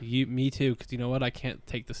person than me. Me too, because you know what? I can't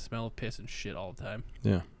take the smell of piss and shit all the time.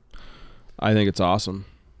 Yeah. I think it's awesome.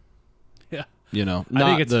 Yeah. You know, I not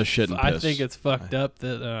think it's the shit and piss. I think it's fucked up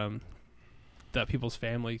that that people's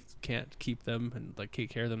families can't keep them and like take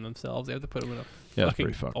care of them themselves. They have to put them in a Yeah, it's fucking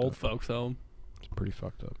pretty fucked old up. folks' home. It's pretty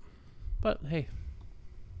fucked up. But hey,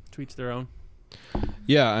 to each their own.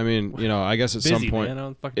 Yeah, I mean, you know, I guess at Busy, some point, man. I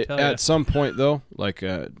don't fucking tell ya. at some point though, like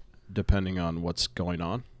depending on what's going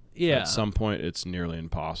on, Yeah. at some point it's nearly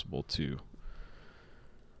impossible to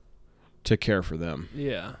care for them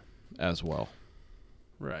Yeah. as well.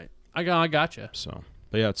 Right. I gotcha. So,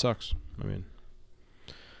 but yeah, it sucks. I mean,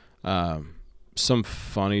 some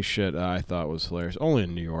funny shit I thought was hilarious. Only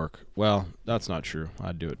in New York. Well, that's not true.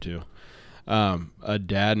 I'd do it too. A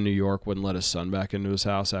dad in New York wouldn't let his son back into his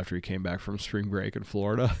house after he came back from spring break in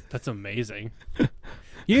Florida. That's amazing.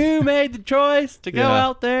 You made the choice to go Yeah.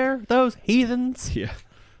 out there, those heathens. Yeah.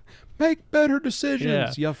 Make better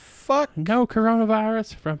decisions, you fuck. No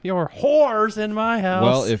coronavirus from your whores in my house.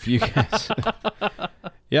 Well, if you guys,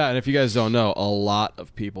 yeah, and if you guys don't know, a lot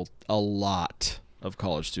of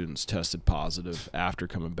college students tested positive after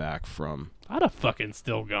coming back from. I'd have fucking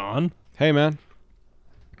still gone. Hey, man,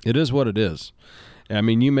 it is what it is. I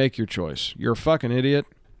mean, you make your choice. You're a fucking idiot,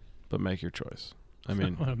 but make your choice. I mean,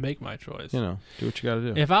 I'm gonna make my choice. you know, do what you got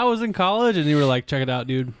to do. If I was in college and you were like, check it out,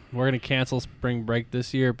 dude, we're going to cancel spring break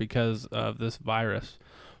this year because of this virus.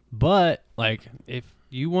 But, like, if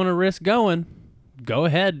you want to risk going, go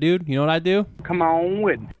ahead, dude. You know what I do? Come on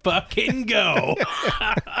with me. Fucking go.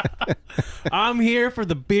 I'm here for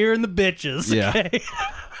the beer and the bitches. Yeah. Okay?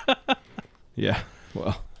 Yeah.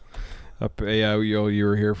 Well, yeah, you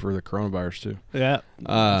were here for the coronavirus too. Yeah.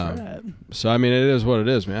 That's right. So I mean, it is what it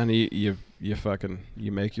is, man. You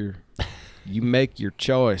make your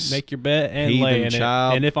choice. Make your bet and Heathen lay in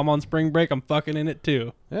child. it. And if I'm on spring break, I'm fucking in it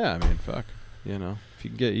too. Yeah, I mean, fuck. You know, if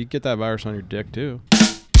you get that virus on your dick too.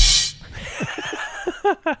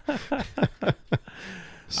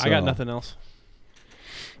 I got nothing else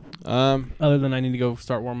other than I need to go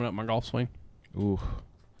start warming up my golf swing. Ooh.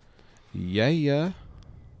 Yeah.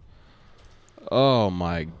 Oh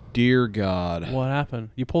my dear God. What happened?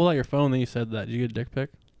 You pulled out your phone, then you said that. Did you get a dick pic?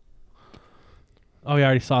 Oh, yeah, I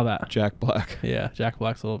already saw that. Jack Black. Yeah, Jack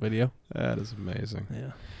Black's little video. That is amazing.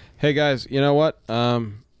 Yeah. Hey guys, you know what?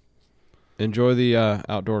 Enjoy the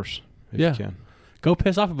outdoors if Yeah. you can. Go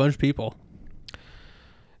piss off a bunch of people.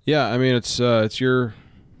 Yeah, I mean it's your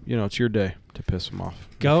day to piss them off.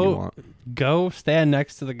 if Go- you want. Go stand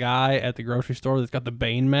next to the guy at the grocery store that's got the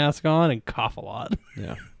Bane mask on and cough a lot.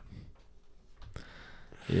 Yeah.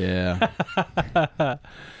 Yeah.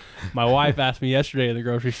 My wife asked me yesterday at the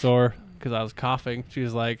grocery store because I was coughing. She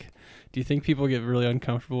was like, do you think people get really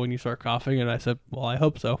uncomfortable when you start coughing? And I said, well, I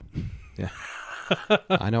hope so. Yeah.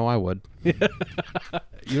 I know I would. You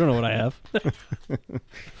don't know what I have.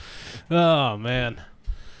 Oh, man.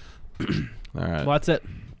 All right. Well, that's it.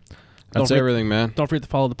 That's forget- everything, man. Don't forget to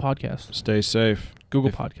follow the podcast. Stay safe. Google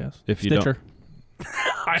If- Podcast. if you don't- Stitcher.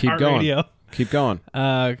 Keep going. iHeartRadio. Keep going.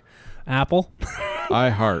 Apple.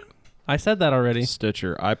 iHeart, I said that already.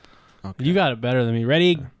 Stitcher. Okay. You got it better than me.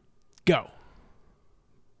 Ready? Go.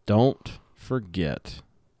 Don't forget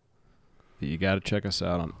that you got to check us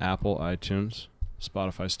out on Apple, iTunes,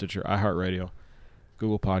 Spotify, Stitcher, iHeartRadio,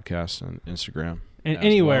 Google Podcasts, and Instagram. And as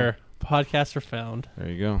anywhere podcasts are found. There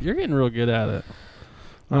you go. You're getting real good at it.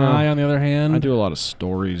 Well, I, on the other hand, I do a lot of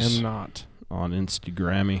stories am not. on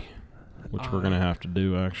Instagrammy, which we're going to have to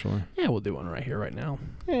do, actually. Yeah, we'll do one right here, right now.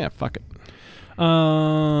 Yeah, fuck it.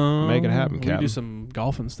 Make it happen, We do Captain. some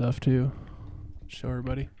golfing stuff too. Show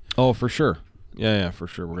everybody Oh, for sure. Yeah, for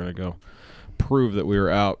sure. We're going to go prove that we were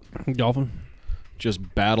out golfing.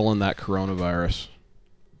 just battling that coronavirus.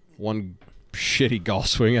 One shitty golf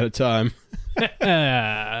swing at a time.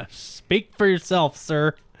 Speak for yourself,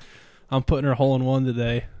 sir. I'm putting her hole in one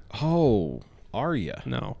today. Oh, are ya?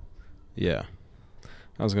 No, Yeah.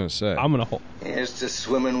 I was going to say. I'm gonna hole. Here's to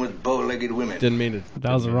swimming with bow-legged women. Didn't mean to.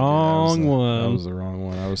 That was the didn't mean to do wrong That one. was the wrong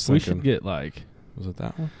one. I was We thinking. should get like. Was it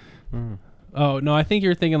that one? Oh no, I think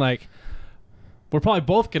you're thinking like. We're probably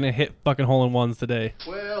both gonna hit fucking hole in ones today.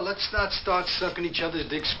 Well, let's not start sucking each other's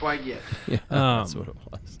dicks quite yet. Yeah, that's what it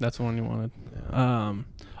was. That's the one you wanted.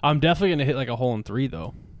 I'm definitely gonna hit like a hole in 3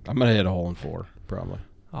 though. I'm gonna hit a hole in 4, probably.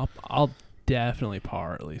 I'll definitely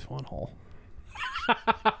par at least one hole.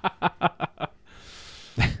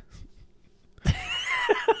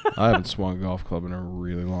 I haven't swung a golf club in a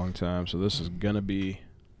really long time, so this is gonna be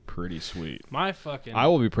pretty sweet. My fucking. I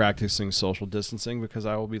will be practicing social distancing because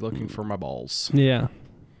I will be looking for my balls, Yeah.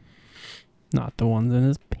 Not the ones in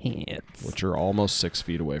his pants. which are almost 6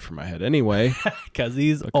 feet away from my head. Anyway, Because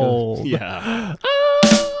he's old. yeah,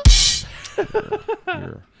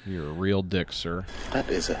 you're a real dick, sir. That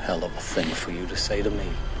is a hell of a thing for you to say to me.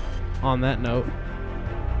 On that note,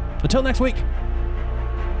 until next week.